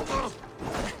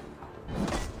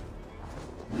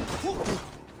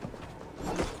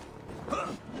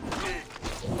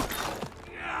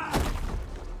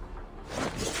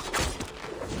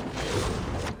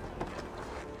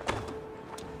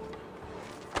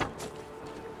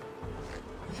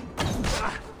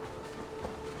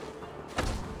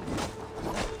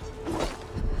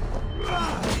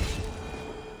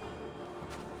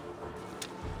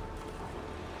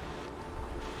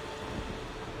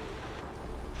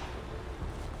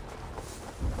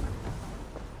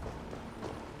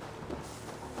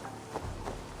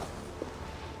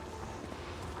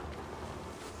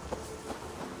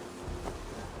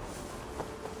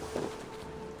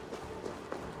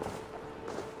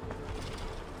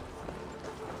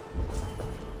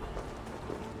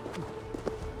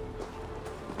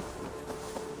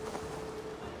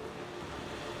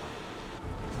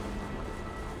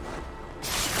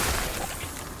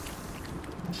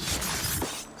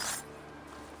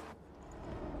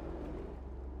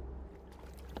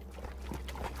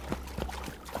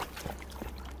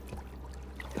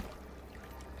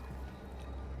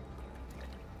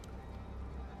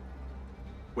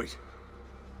 Wait.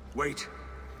 Wait.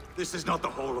 This is not the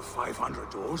Hall of 500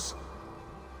 Doors.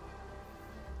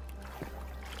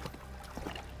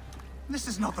 This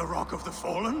is not the Rock of the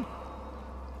Fallen.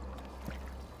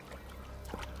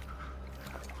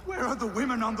 Where are the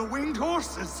women on the winged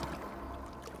horses?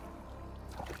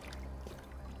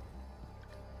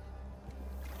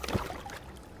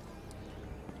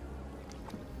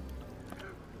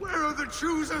 Where are the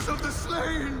choosers of the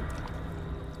slain?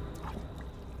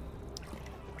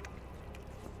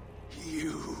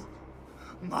 You,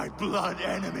 my blood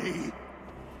enemy.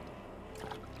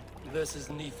 This is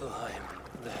Niflheim,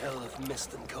 the hell of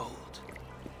mist and cold.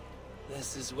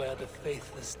 This is where the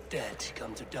faithless dead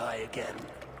come to die again.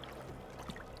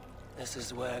 This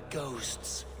is where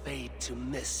ghosts fade to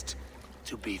mist,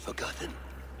 to be forgotten.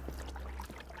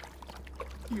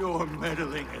 Your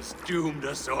meddling has doomed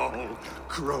us all,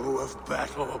 Crow of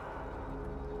Battle.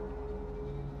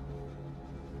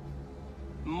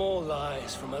 More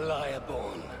lies from a liar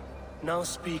born. Now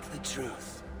speak the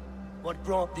truth. What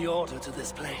brought the Order to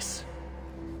this place?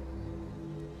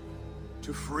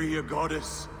 To free a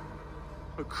goddess,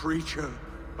 a creature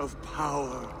of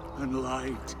power and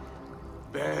light,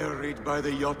 buried by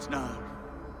the Jotnar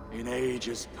in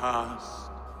ages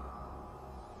past.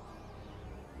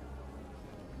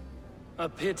 A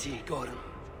pity, Gorm.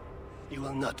 You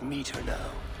will not meet her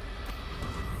now.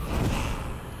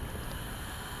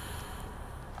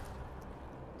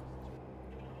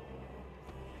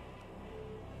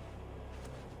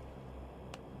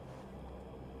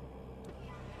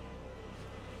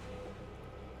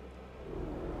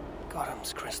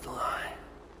 Gorm's crystal eye.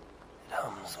 It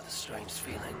hums with a strange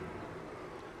feeling.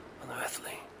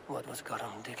 Unearthly. What was Gorm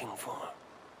digging for?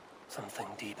 Something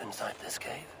deep inside this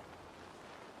cave?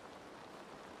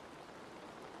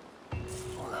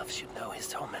 Olaf should know his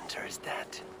tormentor is dead.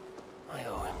 I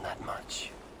owe him that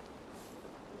much.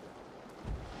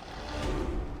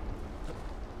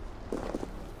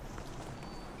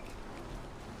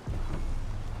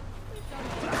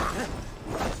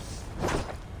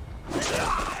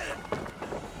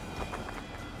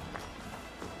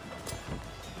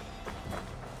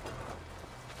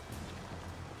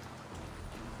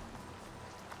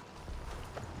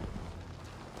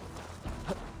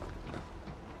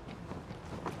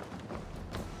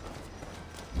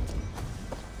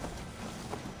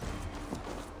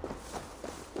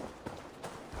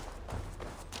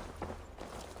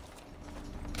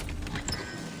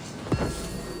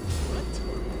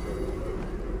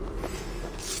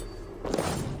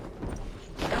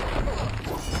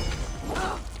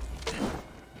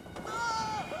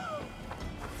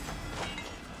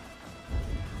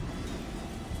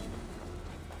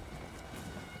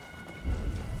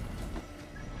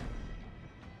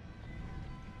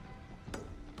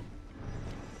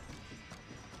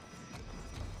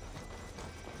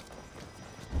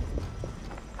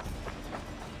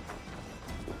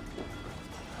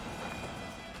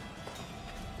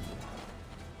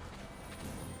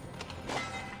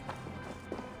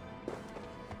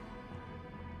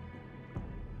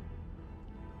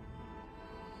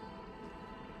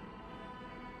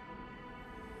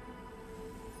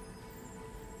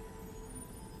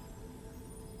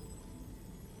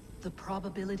 The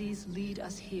probabilities lead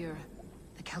us here.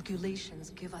 The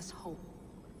calculations give us hope.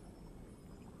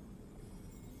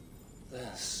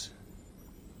 This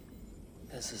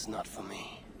is not for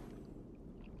me.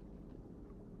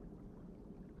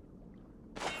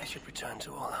 I should return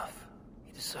to Olaf.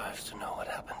 He deserves to know what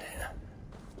happened here.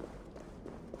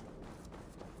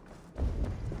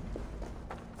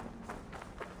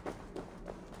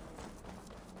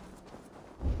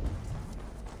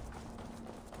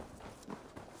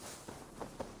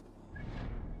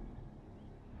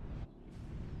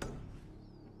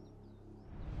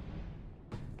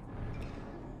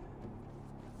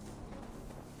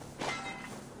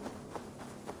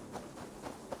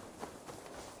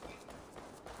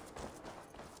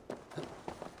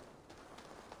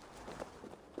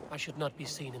 I should not be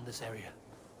seen in this area.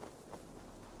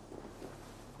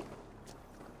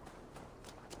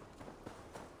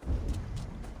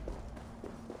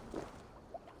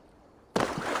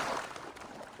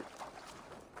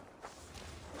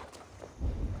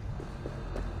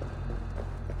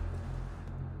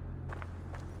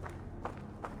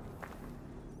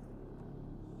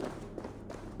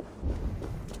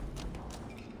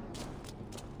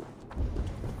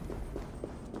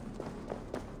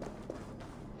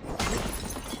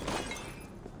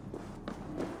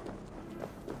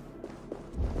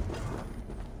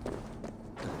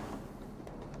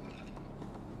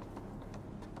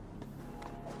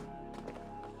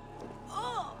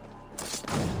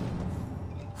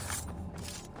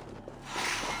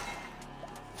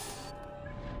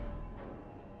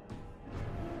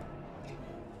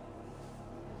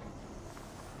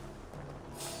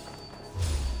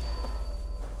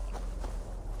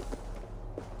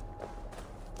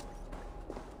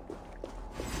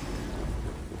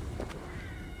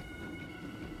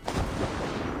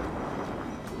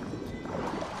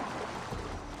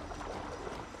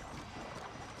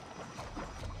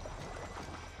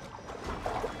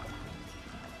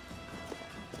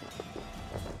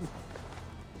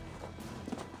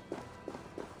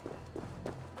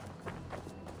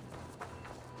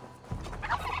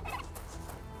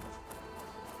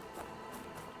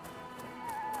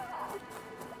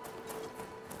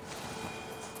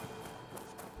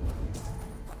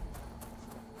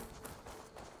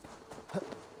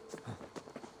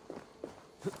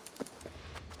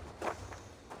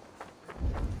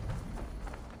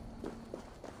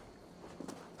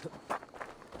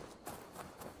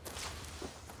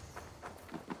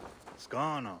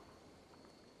 Skana.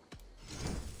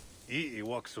 Ii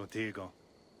waksu tigo.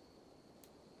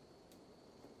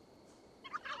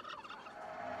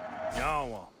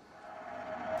 Yawa.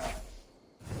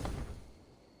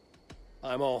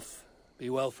 I'm off. Be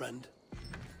well, friend.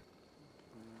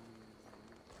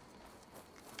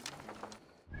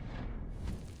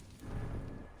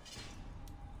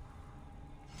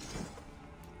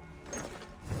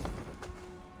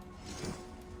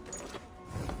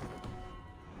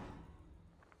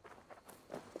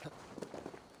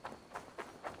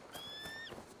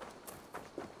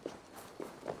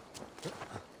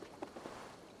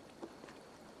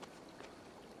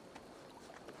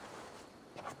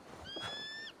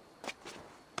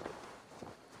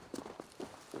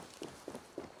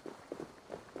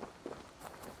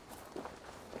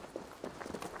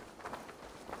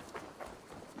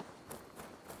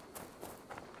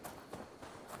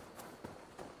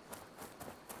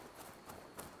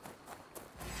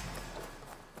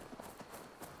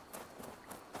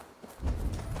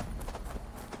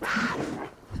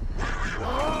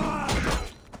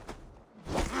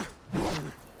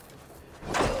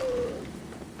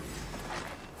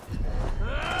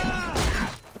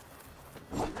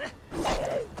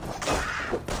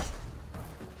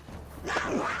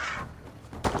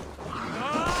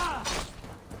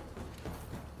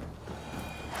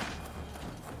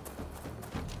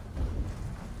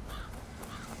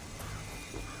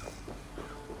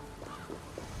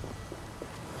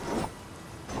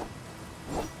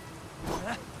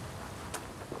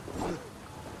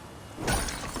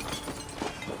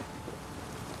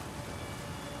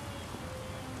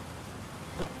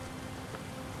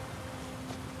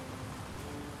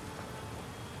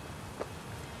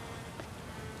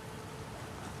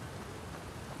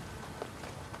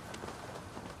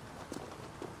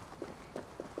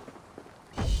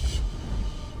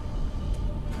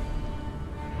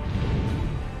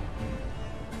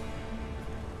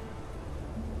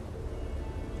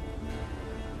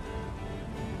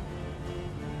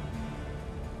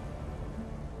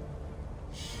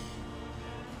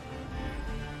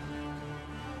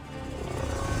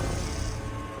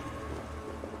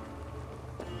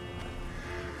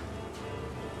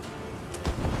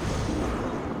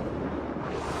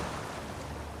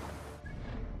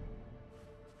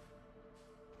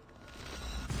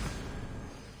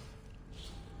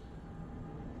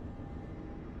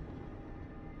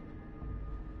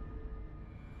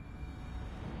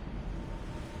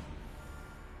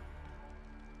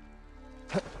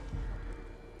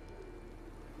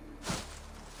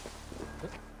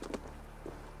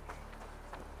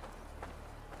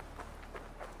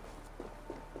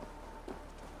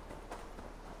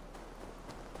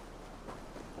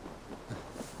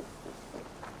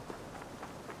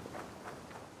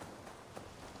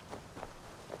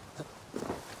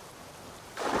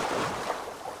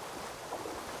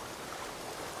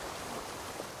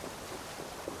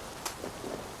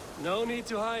 No need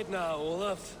to hide now,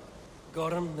 Olaf.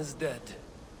 Gorm is dead.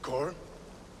 Gorm?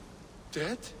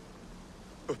 Dead?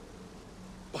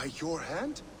 By your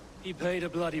hand? He paid a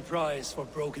bloody price for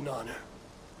broken honor.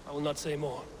 I will not say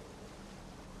more.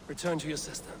 Return to your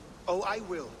sister. Oh, I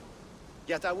will.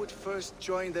 Yet I would first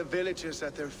join the villagers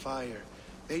at their fire.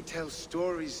 They tell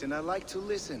stories and I like to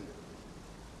listen.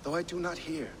 Though I do not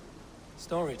hear.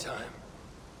 Story time.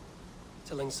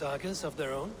 Telling sagas of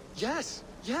their own? Yes,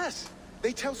 yes!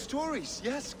 They tell stories.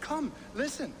 Yes, come,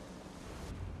 listen.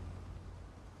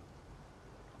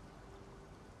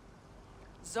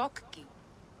 Zokki,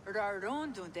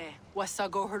 Rarondunde,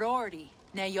 Wasagohorori,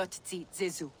 Neyotzi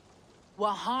Zizu,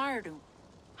 Wahardu,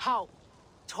 Hau,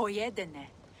 Toyedene,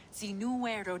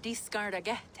 Zinuero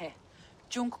discardagete,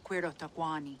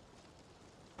 Junkquirotaquani.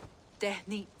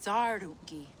 Tehni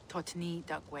Zarungi, Totni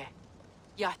Dagwe,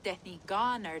 Yatehni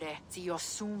Ganare,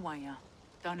 Ziosumaya,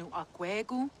 Danu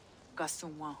Aquegu,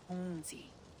 Gasuma Hunzi,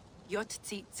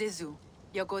 Yotzi Zizu,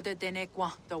 Yagoda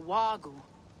Denekwa the Wagu,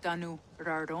 Danu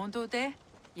Rarondo de,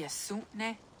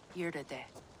 Yesutne Irdade.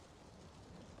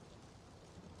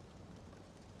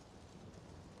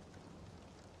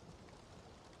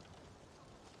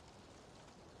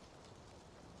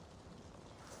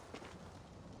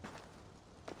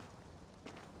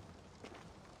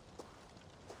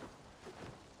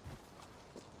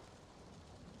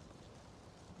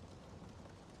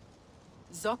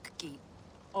 Zokki,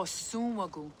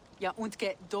 Osumagu, ja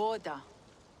untke doda,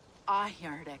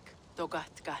 Ahjardek,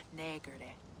 dogatka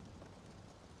negere.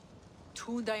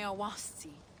 Tudaya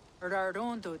wasti,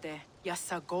 Rarondo de, ja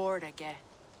sagordege.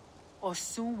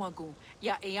 Osumagu,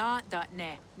 ja eanta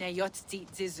ne yotzi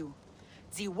zizu.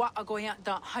 Zi wa agoya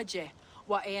da haje,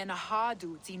 wa e na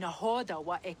hadu zi na hoda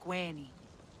wa ekweni.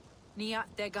 Nia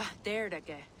dega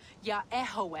derdage, ya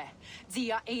ehoe, zi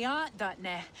ya eant dat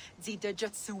ne, zi de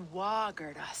jutsu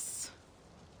wagerdas.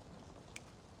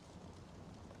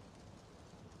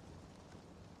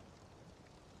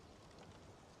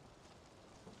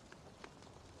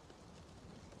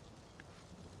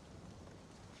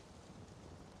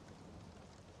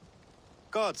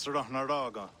 Gods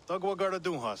Ragnaraga, Dagwagara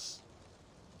Duhas.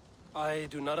 I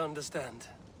do not understand.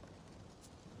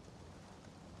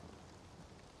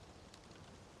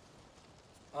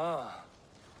 Ah,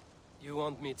 you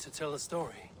want me to tell a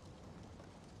story?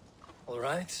 All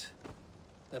right,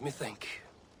 let me think.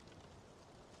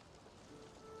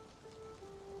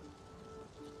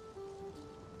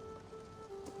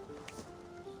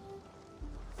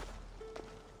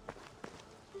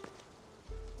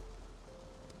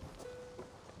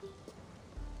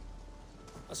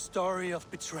 A story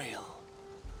of betrayal,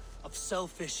 of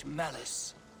selfish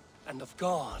malice, and of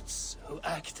gods who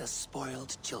act as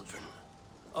spoiled children.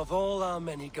 Of all our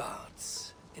many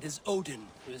gods, it is Odin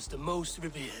who is the most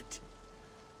revered.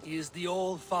 He is the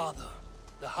All-Father,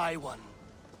 the High One,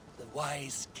 the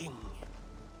Wise King.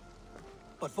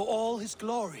 But for all his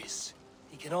glories,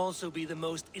 he can also be the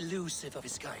most elusive of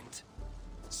his kind.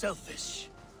 Selfish,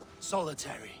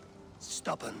 solitary,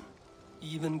 stubborn,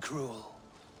 even cruel.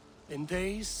 In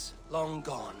days long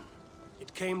gone,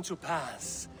 it came to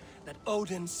pass that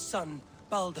Odin's son,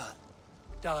 Baldur,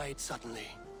 died suddenly,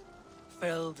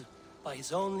 felled by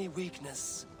his only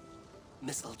weakness,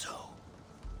 mistletoe.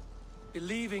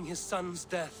 Believing his son's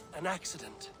death an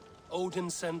accident, Odin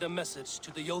sent a message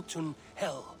to the Jotun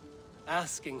Hel,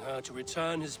 asking her to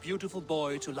return his beautiful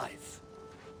boy to life.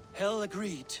 Hel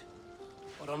agreed,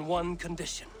 but on one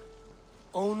condition.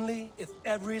 Only if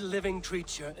every living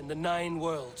creature in the 9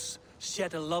 worlds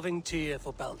shed a loving tear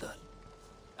for Baldur.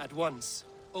 At once,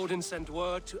 Odin sent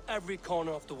word to every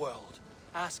corner of the world,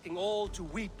 asking all to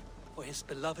weep for his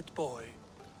beloved boy.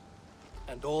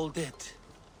 And all did,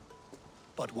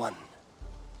 but one.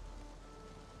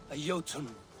 A Jotun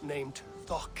named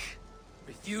Thok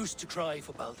refused to cry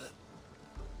for Baldur.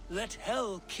 Let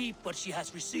Hel keep what she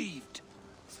has received,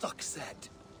 Thok said,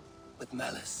 with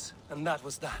malice. And that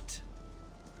was that.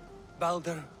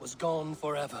 Baldur was gone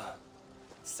forever,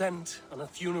 sent on a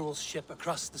funeral ship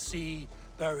across the sea,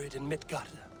 buried in Midgard,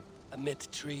 amid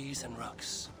trees and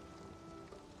rocks.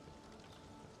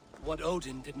 What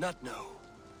Odin did not know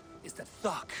is that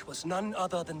Thok was none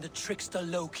other than the trickster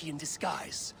Loki in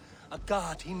disguise, a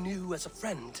god he knew as a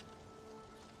friend.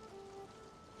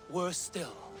 Worse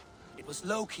still, it was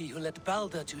Loki who led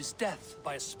Baldur to his death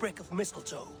by a sprig of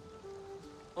mistletoe.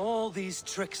 All these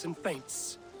tricks and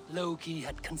feints Loki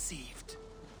had conceived.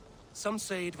 Some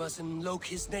say it was in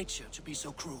Loki's nature to be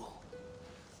so cruel.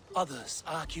 Others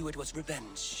argue it was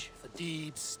revenge for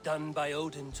deeds done by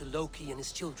Odin to Loki and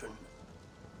his children.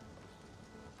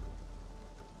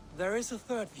 There is a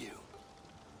third view,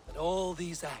 that all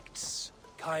these acts,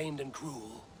 kind and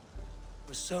cruel,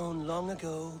 were sown long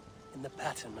ago in the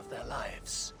pattern of their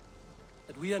lives.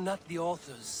 That we are not the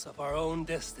authors of our own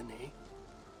destiny,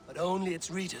 but only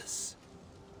its readers.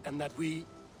 And that we...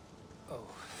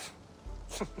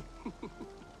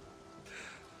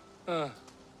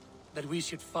 that we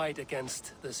should fight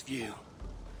against this view,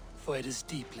 for it is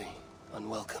deeply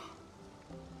unwelcome.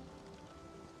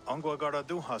 Angwagara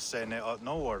Duhas se ne at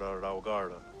nowara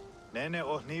raugara. Nene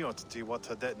och niot ti what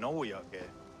hadet noyage.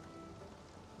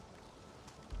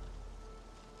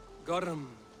 Gorm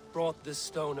brought this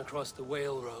stone across the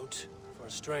Whale Road for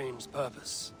a strange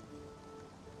purpose.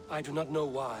 I do not know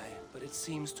why, but it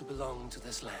seems to belong to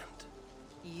this land.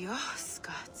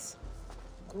 Yoskats.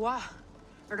 Gwa.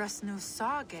 Rasnu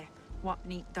sage. What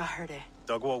neat daherde.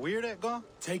 Dagwa weird go?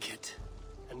 Take it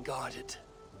and guard it.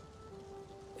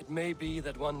 It may be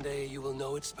that one day you will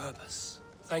know its purpose.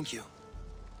 Thank you.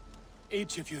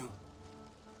 Each of you,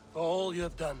 for all you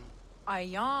have done.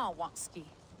 Aya wanski.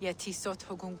 Yeti sot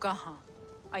hogungaha.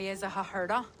 Ayeza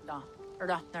haherda da.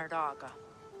 Ratnardaga.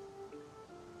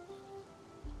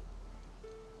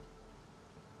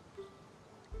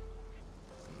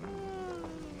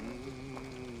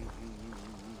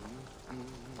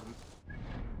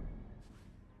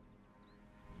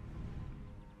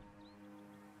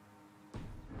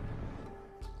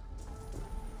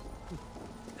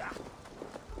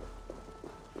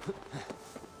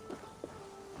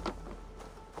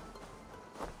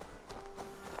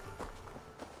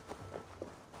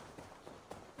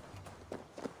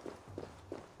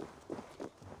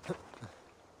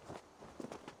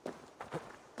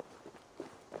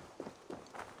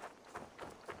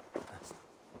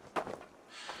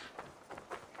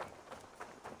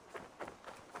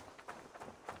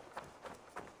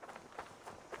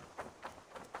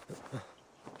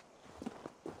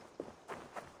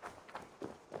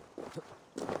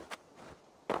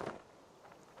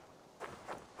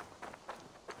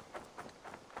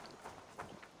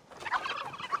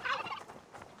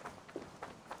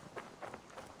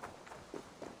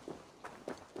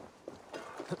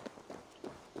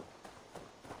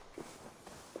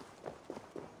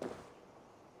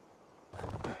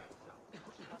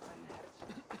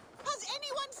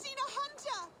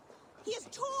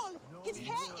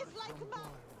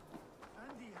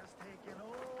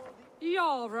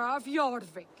 Jarra of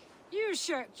Jorvik. You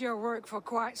shirked your work for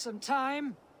quite some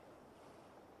time.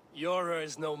 Jorra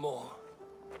is no more.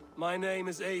 My name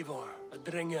is Eivor, a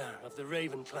Dringer of the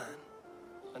Raven clan.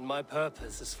 And my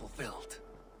purpose is fulfilled.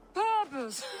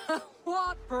 Purpose?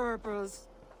 What purpose?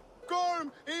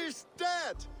 Gorm is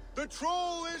dead! The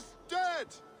troll is dead!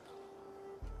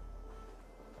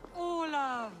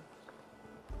 Olav!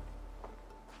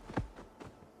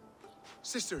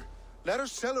 Sister, let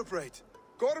us celebrate.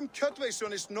 Gorm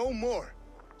Kjötveson is no more.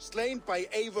 Slain by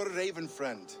Eivor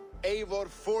Ravenfriend, Eivor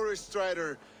Forest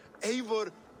Rider, Eivor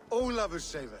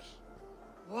Ólafursaver.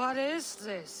 What is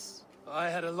this? I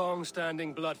had a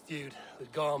long-standing blood feud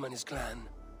with Gorm and his clan.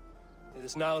 It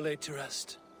is now laid to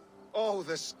rest. Oh,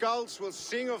 the skulls will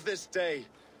sing of this day.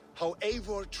 How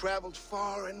Eivor traveled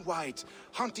far and wide,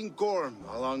 hunting Gorm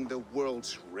along the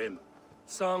world's rim.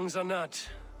 Songs are not.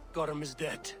 Gorm is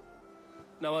dead.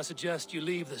 Now I suggest you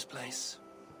leave this place.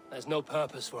 There's no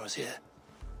purpose for us here.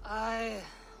 I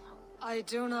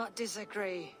do not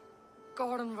disagree.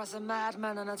 Gordon was a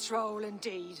madman and a troll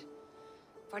indeed.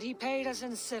 But he paid us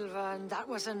in silver, and that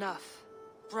was enough.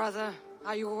 Brother,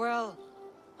 are you well?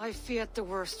 I feared the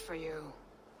worst for you.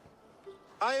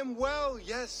 I am well,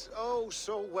 yes, oh,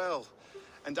 so well.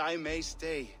 And I may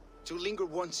stay, to linger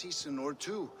one season or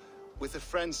two, with the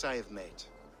friends I have made.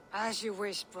 As you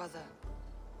wish, brother.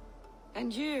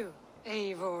 And you,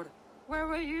 Eivor, where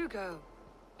will you go?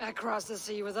 Across the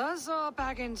sea with us, or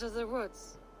back into the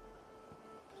woods?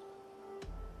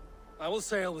 I will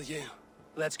sail with you.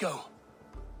 Let's go.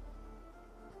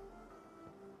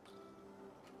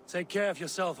 Take care of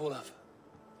yourself, Olaf.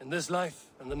 In this life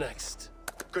and the next.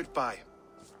 Goodbye.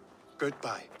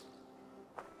 Goodbye.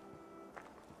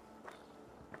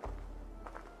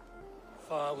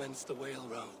 Far wends the whale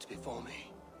road before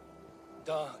me.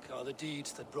 Dark are the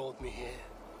deeds that brought me here.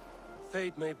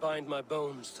 Fate may bind my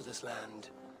bones to this land,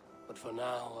 but for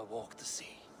now I walk the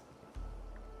sea.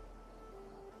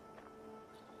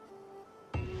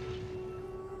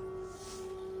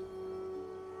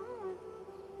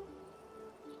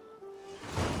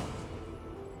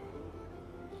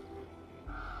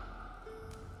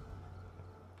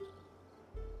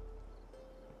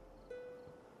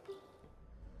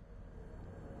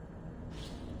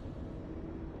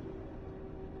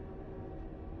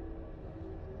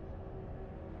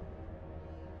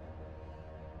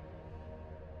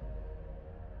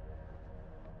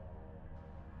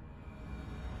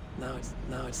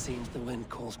 Now it seems the wind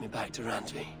calls me back to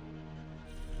Randvi.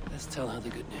 Let's tell her the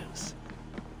good news.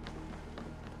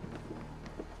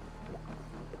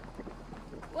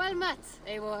 Well met,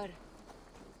 Eivor.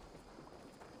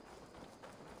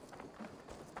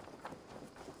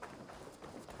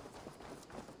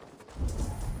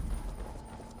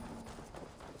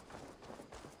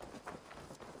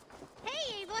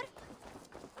 Hey, Eivor!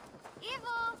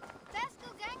 Eivor!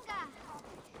 Vesco Ganga!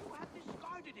 You have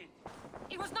discarded it!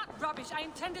 It was not rubbish. I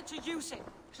intended to use it.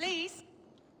 Please?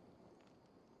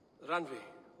 Randvi,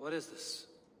 what is this?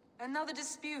 Another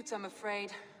dispute, I'm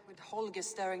afraid, with Holger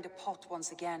stirring the pot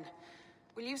once again.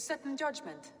 Will you sit in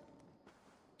judgment?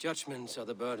 Judgments are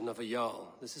the burden of a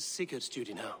Jarl. This is Sigurd's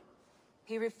duty now.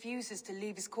 He refuses to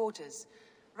leave his quarters.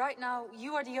 Right now,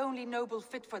 you are the only noble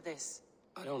fit for this.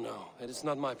 I don't know. It is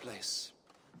not my place.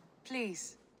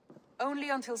 Please. Only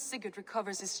until Sigurd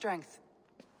recovers his strength.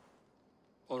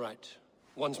 All right.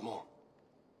 Once more.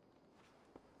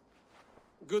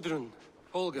 Gudrun,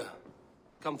 Holger,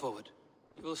 come forward.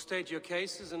 You will state your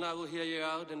cases, and I will hear you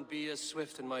out and be as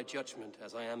swift in my judgment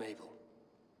as I am able.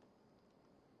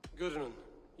 Gudrun,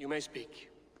 you may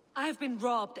speak. I have been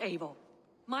robbed, Eivor.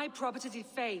 My property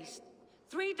defaced.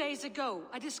 3 days ago,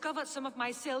 I discovered some of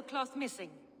my sailcloth missing.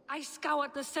 I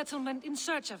scoured the settlement in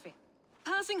search of it.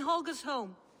 Passing Holger's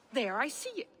home, there I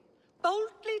see it.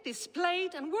 Boldly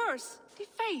displayed and worse,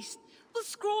 defaced, with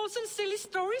scrolls and silly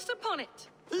stories upon it.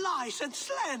 Lies and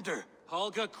slander!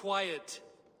 Holger, quiet.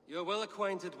 You're well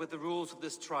acquainted with the rules of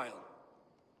this trial.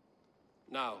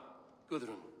 Now,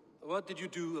 Gudrun, what did you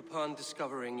do upon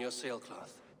discovering your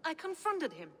sailcloth? I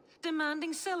confronted him,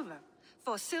 demanding silver.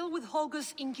 For sil with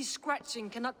Holger's inky scratching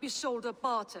cannot be sold or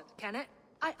bartered, can it?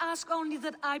 I ask only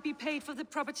that I be paid for the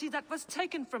property that was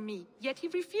taken from me, yet he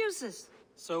refuses.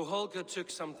 So Holger took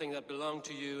something that belonged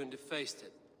to you and defaced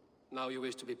it. Now you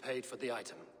wish to be paid for the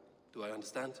item. Do I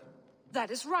understand? That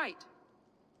is right.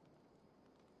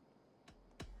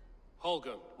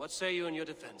 Holger, what say you in your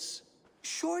defense?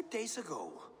 Short days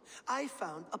ago, I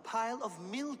found a pile of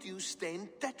mildew-stained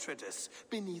detritus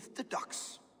beneath the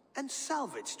docks, and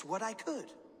salvaged what I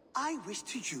could. I wish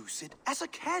to use it as a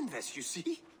canvas, you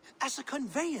see? As a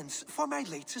conveyance for my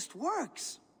latest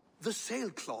works. The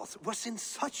sailcloth was in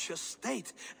such a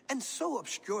state, and so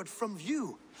obscured from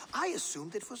view. I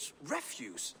assumed it was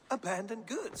refuse, abandoned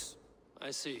goods. I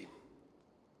see.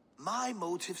 My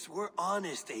motives were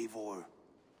honest, Eivor.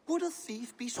 Would a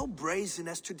thief be so brazen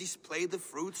as to display the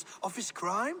fruits of his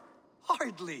crime?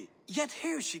 Hardly. Yet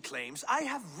here she claims I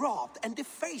have robbed and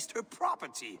defaced her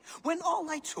property, when all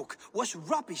I took was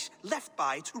rubbish left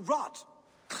by to rot.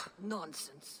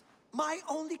 Nonsense. My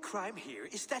only crime here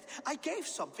is that I gave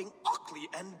something ugly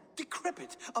and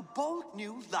decrepit a bold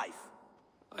new life.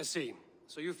 I see.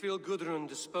 So you feel Gudrun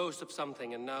disposed of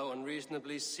something and now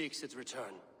unreasonably seeks its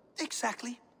return?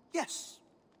 Exactly, yes.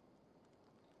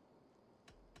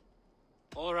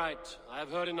 All right, I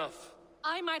have heard enough.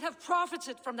 I might have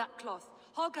profited from that cloth.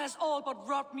 Hog has all but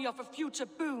robbed me of a future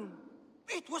boon.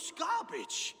 It was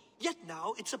garbage. Yet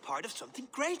now it's a part of something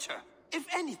greater. If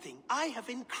anything, I have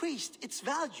increased its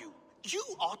value. You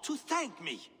ought to thank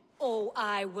me. Oh,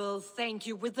 I will thank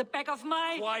you with the back of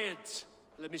my... Quiet!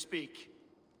 Let me speak.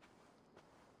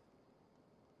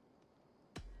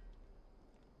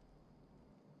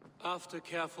 After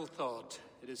careful thought,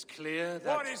 it is clear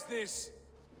that... What is this?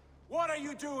 What are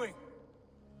you doing?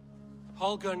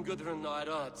 Holger and Gudrun are at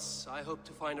odds. I hope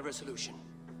to find a resolution.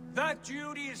 That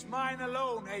duty is mine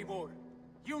alone, Eivor.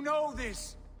 You know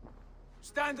this.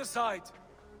 Stand aside.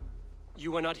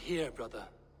 You were not here, brother.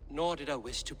 Nor did I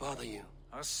wish to bother you.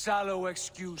 A sallow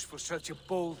excuse for such a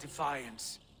bold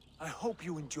defiance. I hope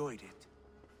you enjoyed it.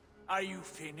 Are you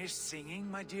finished singing,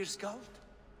 my dear scout?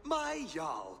 My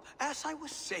Jarl, as I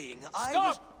was saying,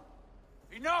 Stop!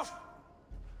 Enough!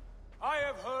 I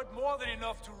have heard more than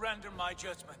enough to render my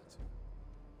judgment.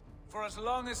 For as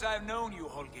long as I've known you,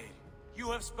 Holger,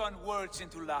 you have spun words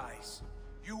into lies.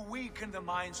 You weaken the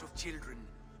minds of children,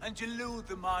 and delude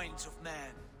the minds of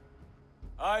men.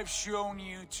 I've shown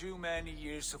you too many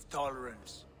years of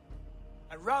tolerance.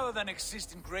 And rather than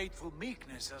exist in grateful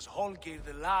meekness as Holger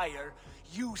the liar,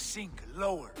 you sink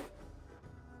lower.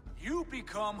 You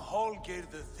become Holger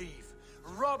the thief,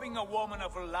 robbing a woman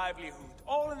of her livelihood,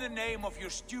 all in the name of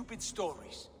your stupid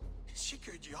stories.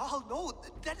 Sigurd, Jarl, no,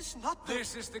 that is not the...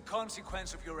 This is the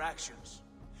consequence of your actions.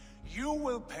 You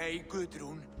will pay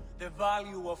Gudrun the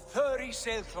value of 30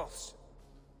 sailcloths.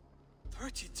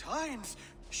 30 times?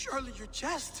 Surely you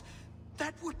jest.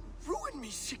 That would ruin me,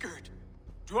 Sigurd.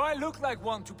 Do I look like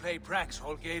one to play pranks,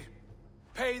 Holger?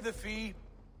 Pay the fee,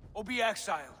 or be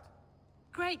exiled.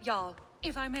 Great, Jarl.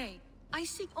 If I may, I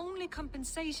seek only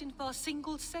compensation for a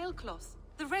single sailcloth.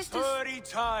 The rest is... 30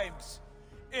 times!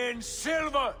 In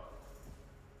silver!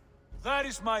 That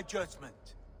is my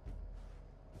judgment.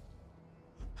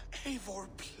 Eivor,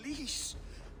 please.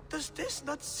 Does this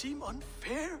not seem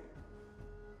unfair?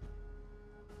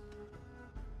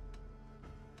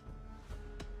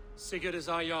 Sigurd is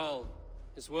our Jarl.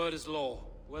 His word is law,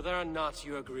 whether or not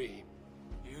you agree.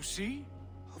 You see?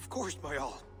 Of course, my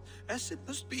Jarl. As it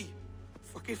must be.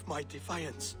 Forgive my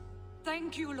defiance.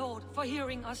 Thank you, Lord, for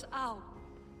hearing us out.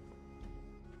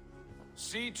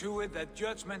 See to it that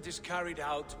judgment is carried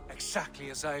out exactly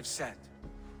as I have said.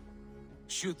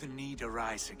 Should the need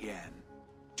arise again,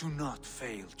 do not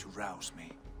fail to rouse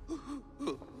me.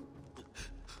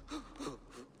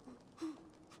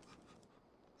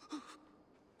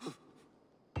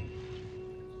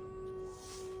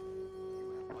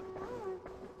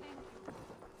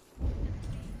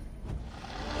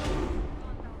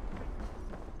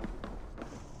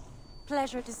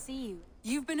 Pleasure to see you.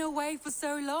 You've been away for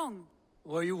so long.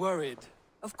 Were you worried?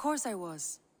 Of course I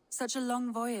was. Such a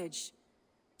long voyage.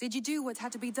 Did you do what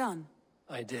had to be done?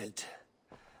 I did.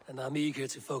 And I'm eager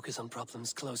to focus on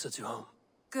problems closer to home.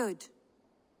 Good.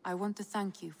 I want to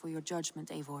thank you for your judgment,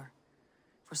 Eivor.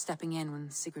 For stepping in when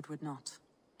Sigurd would not,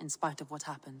 in spite of what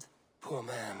happened. Poor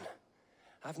man.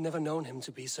 I've never known him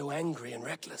to be so angry and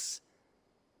reckless.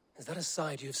 Is that a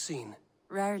side you've seen?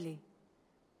 Rarely.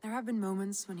 There have been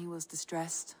moments when he was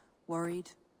distressed,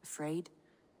 worried, afraid.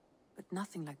 But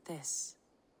nothing like this.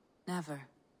 Never,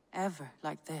 ever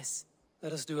like this.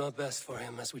 Let us do our best for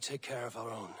him as we take care of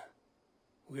our own.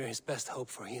 We are his best hope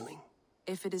for healing.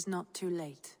 If it is not too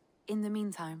late. In the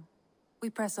meantime,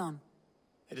 we press on.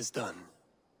 It is done.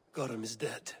 Gorm is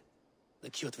dead.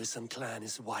 The Kjotveson clan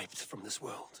is wiped from this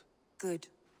world. Good.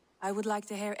 I would like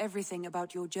to hear everything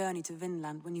about your journey to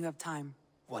Vinland when you have time.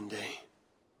 One day.